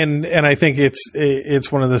 And I think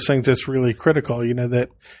it's one of those things that's really critical, that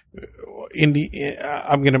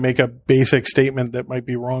I'm going to make a basic statement that might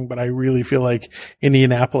be wrong, but I really feel like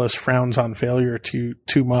Indianapolis frowns on failure too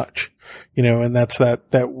much, and that's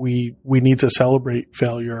that we need to celebrate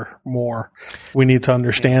failure more. We need to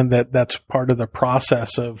understand that that's part of the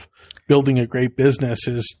process of building a great business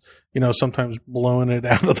is, sometimes blowing it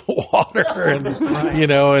out of the water and,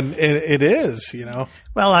 and it is,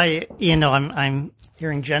 Well, I'm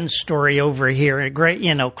hearing Jen's story over here, a great,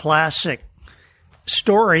 classic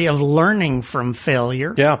story of learning from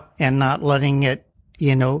failure. Yeah. And not letting it,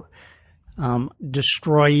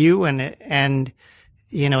 destroy you. And,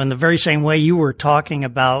 in the very same way you were talking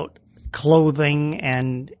about clothing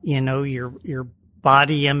and, your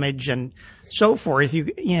body image and so forth,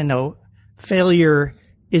 failure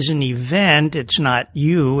is an event. It's not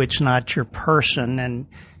you. It's not your person.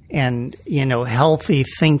 And healthy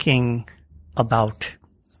thinking about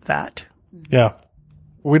that. Yeah.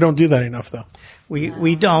 We don't do that enough though.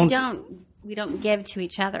 We don't. We don't give to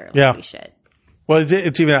each other like we should. Well,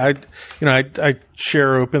 it's even, I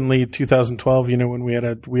share openly 2012, when we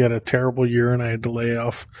had a terrible year and I had to lay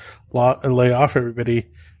off everybody.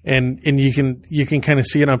 And you can kind of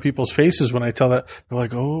see it on people's faces when I tell that. They're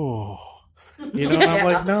like, oh, and I'm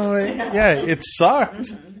like, no, it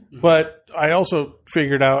sucked. But I also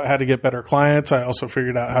figured out how to get better clients. I also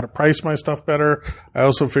figured out how to price my stuff better. I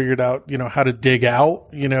also figured out, how to dig out.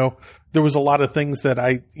 There was a lot of things that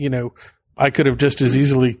I could have just as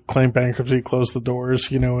easily claimed bankruptcy, closed the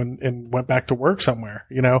doors, and went back to work somewhere,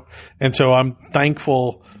 And so I'm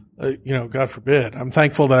thankful, God forbid, I'm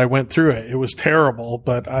thankful that I went through it. It was terrible,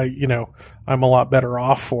 but I'm a lot better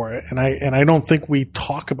off for it. And I don't think we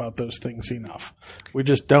talk about those things enough. We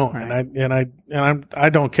just don't. Right. I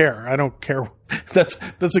don't care. I don't care. That's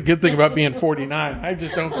a good thing about being 49. I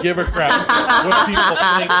just don't give a crap what people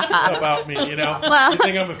think about me, Well, you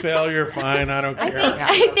think I'm a failure? Fine. I don't care.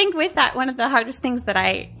 I think with that, one of the hardest things that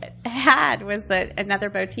I had was that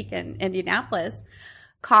another boutique in Indianapolis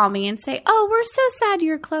call me and say, "Oh, we're so sad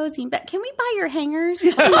you're closing, but can we buy your hangers?"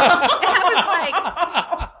 And I was like,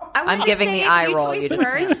 I'm giving the eye roll. You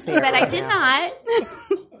first, but I did not.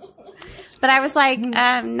 But I was like,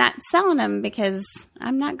 I'm not selling them because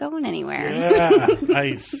I'm not going anywhere. Yeah,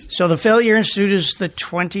 nice. So the Failure Institute is the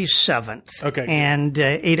 27th. Okay. And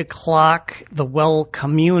 8 o'clock, the Well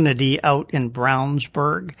Community out in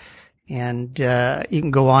Brownsburg. And you can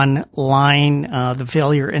go online,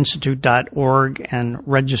 thefailureinstitute.org, and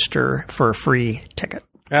register for a free ticket.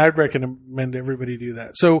 I'd recommend everybody do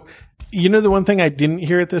that. So, the one thing I didn't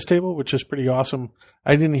hear at this table, which is pretty awesome,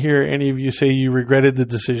 I didn't hear any of you say you regretted the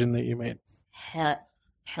decision that you made. Hell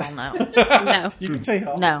no. No. You can say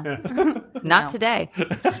hell. No. Not today. No.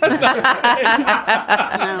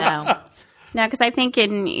 No, because I think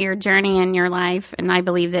in your journey in your life, and I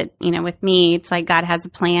believe that, with me, it's like God has a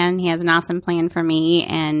plan. He has an awesome plan for me.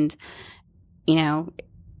 And,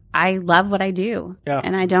 I love what I do. Yeah.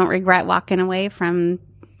 And I don't regret walking away from,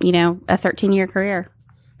 a 13-year career.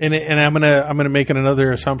 And I'm gonna make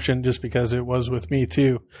another assumption just because it was with me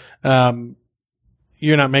too.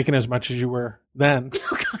 You're not making as much as you were then.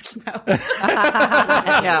 Oh, gosh, no.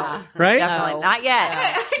 No. Right? Definitely. Not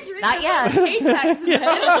yet. Not yet. What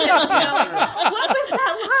was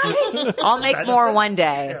that like? I'll make more one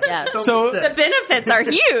day. Yeah. So The benefits are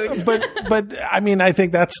huge. But I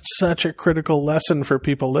think that's such a critical lesson for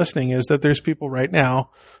people listening is that there's people right now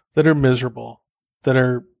that are miserable, that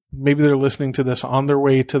are maybe they're listening to this on their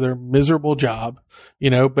way to their miserable job,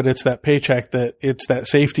 but it's that paycheck it's that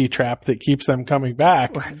safety trap that keeps them coming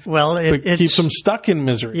back. Well, it keeps them stuck in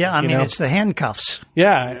misery. Yeah. It's the handcuffs.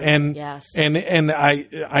 Yeah. And, Yes. and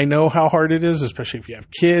I know how hard it is, especially if you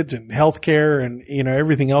have kids and healthcare and,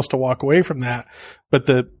 everything else to walk away from that. But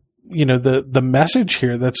the message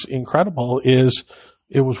here that's incredible is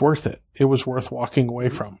it was worth it. It was worth walking away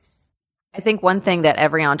from. I think one thing that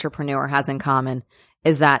every entrepreneur has in common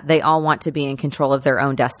is that they all want to be in control of their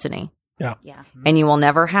own destiny. Yeah. Yeah. And you will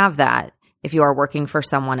never have that if you are working for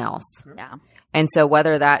someone else. Yeah. And so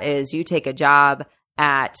whether that is you take a job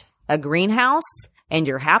at a greenhouse and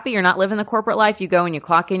you're happy, you're not living the corporate life, you go and you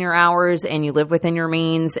clock in your hours and you live within your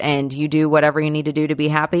means and you do whatever you need to do to be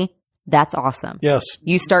happy, that's awesome. Yes.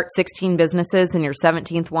 You start 16 businesses and your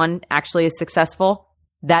 17th one actually is successful,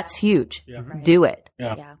 that's huge. Yeah. Right. Do it.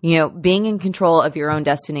 Yeah. Being in control of your own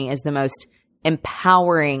destiny is the most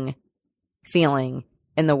empowering feeling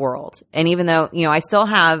in the world. And even though, I still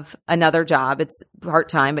have another job, it's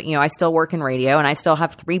part-time, but I still work in radio and I still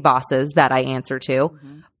have 3 bosses that I answer to,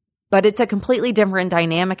 but it's a completely different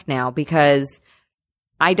dynamic now because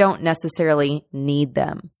I don't necessarily need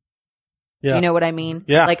them. Yeah. You know what I mean?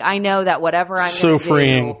 Yeah. Like I know that whatever I'm So going to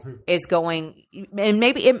freeing. do is going, and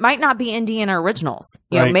maybe it might not be Indiana Originals.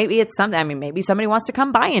 You know, Right. maybe it's something. I mean, maybe somebody wants to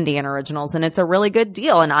come buy Indiana Originals and it's a really good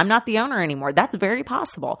deal, and I'm not the owner anymore. That's very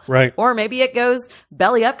possible. Right. Or maybe it goes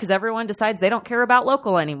belly up because everyone decides they don't care about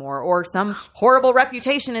local anymore, or some horrible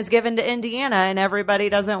reputation is given to Indiana and everybody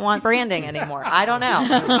doesn't want branding anymore. I don't know.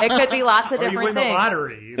 It could be lots of Or you different win the things.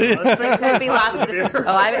 lottery. You know, that's It could be lots of different.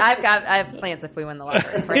 Oh, I have plans if we win the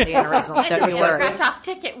lottery for Indiana Originals. Don't you worry. Scratch off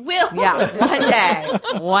ticket will. Yeah,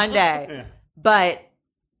 one day. But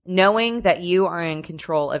knowing that you are in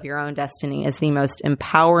control of your own destiny is the most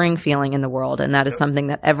empowering feeling in the world. And that is something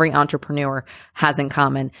that every entrepreneur has in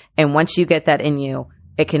common. And once you get that in you,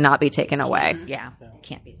 it cannot be taken away. Yeah, it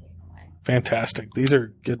can't be taken away. Fantastic. These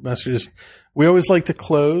are good messages. We always like to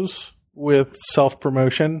close with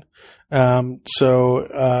self-promotion.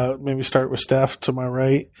 So maybe start with Steph to my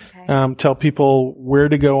right. Okay. Tell people where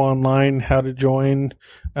to go online, how to join,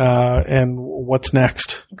 and what's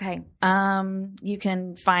next. Okay. You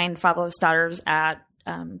can find Fatherless Daughters at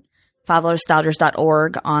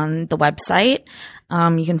fatherlessdaughters.org on the website.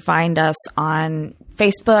 You can find us on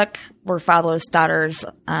Facebook. We're Fatherless Daughters,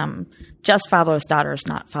 just Fatherless Daughters,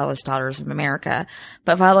 not Fatherless Daughters of America,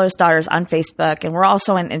 but Fatherless Daughters on Facebook. And we're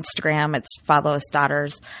also on Instagram. It's Fatherless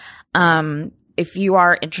Daughters. If you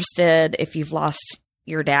are interested, if you've lost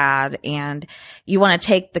your dad and you want to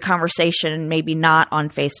take the conversation maybe not on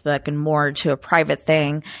Facebook and more to a private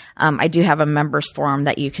thing, I do have a members forum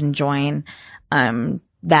that you can join,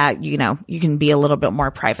 that, you know, you can be a little bit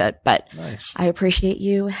more private, but Nice. I appreciate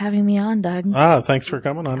you having me on, Doug. Thanks for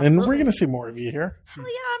coming on. And we're going to see more of you here. Hell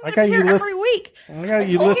yeah, I I'm got here you list- every week. I got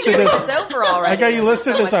you Told listed you as it's over already. I got you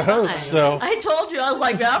listed So as a much fun. host. So I told you, I was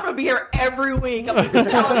like, I'm going to be here every week. I'm going to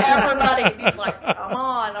be telling everybody. And he's like, come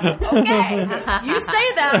on. I'm like, okay, you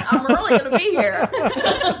say that. I'm really going to be here.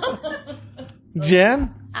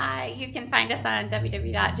 Jen. You can find us on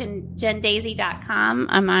www.jendaisy.com.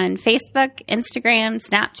 I'm on Facebook, Instagram,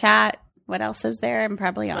 Snapchat. What else is there? I'm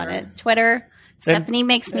probably on it. Twitter. Stephanie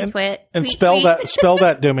makes me twit. And tweet. spell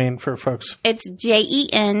that domain for folks. It's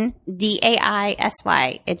JenDaisy.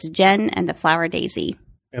 It's Jen and the Flower Daisy.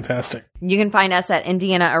 Fantastic. You can find us at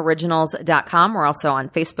IndianaOriginals.com. We're also on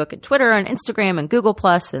Facebook and Twitter and Instagram and Google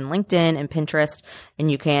Plus and LinkedIn and Pinterest. And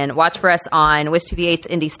you can watch for us on Wish TV8's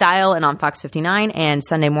Indie Style and on Fox 59, and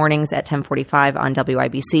Sunday mornings at 10:45 on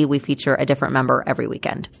WIBC. We feature a different member every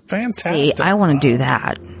weekend. Fantastic. See, I want to do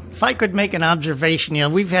that. If I could make an observation, you know,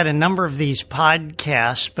 we've had a number of these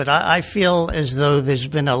podcasts, but I feel as though there's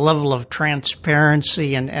been a level of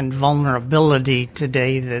transparency and vulnerability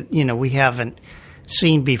today that, you know, we haven't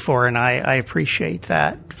seen before, and I appreciate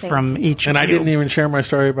that from each And of I you. didn't even share my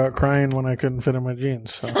story about crying when I couldn't fit in my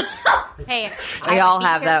jeans. So. Hey, We I'll all be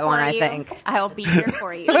have here that for one, I you. think. I'll be here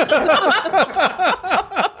for you.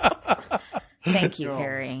 Thank you,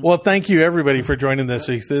 Harry. Well, thank you everybody for joining this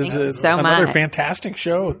week. This Thank you is so another much. fantastic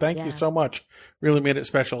show. Thank you Yes. so much. Really made it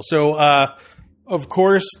special. So, of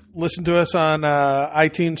course, listen to us on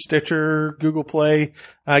iTunes, Stitcher, Google Play.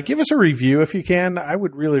 Give us a review if you can. I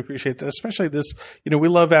would really appreciate that, especially this. You know, we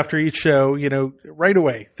love after each show, you know, right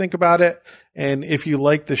away. Think about it. And if you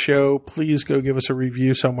like the show, please go give us a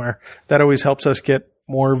review somewhere. That always helps us get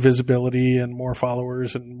more visibility and more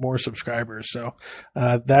followers and more subscribers. So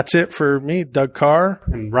that's it for me, Doug Carr.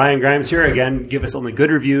 And Ryan Grimes here again. Give us only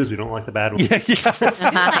good reviews. We don't like the bad ones.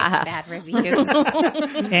 Bad reviews.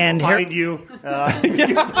 And here, Find you. Give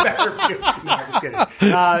us a bad review. No, I'm just kidding.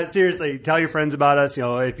 Seriously, tell your friends about us. You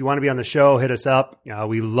know, if you want to be on the show, hit us up.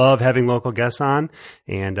 We love having local guests on.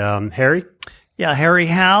 And Harry. yeah, Harry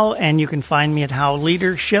Howe, and you can find me at Howe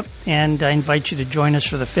Leadership, and I invite you to join us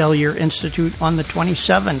for the Failure Institute on the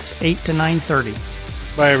 27th, 8 to 9:30.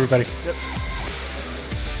 Bye, everybody.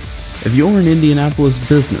 If you're an Indianapolis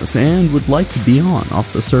business and would like to be on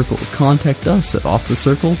Off the Circle, contact us at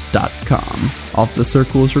offthecircle.com. Off the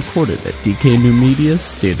Circle is recorded at DK New Media's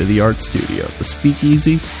state-of-the-art studio, the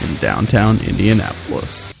Speakeasy in downtown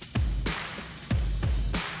Indianapolis.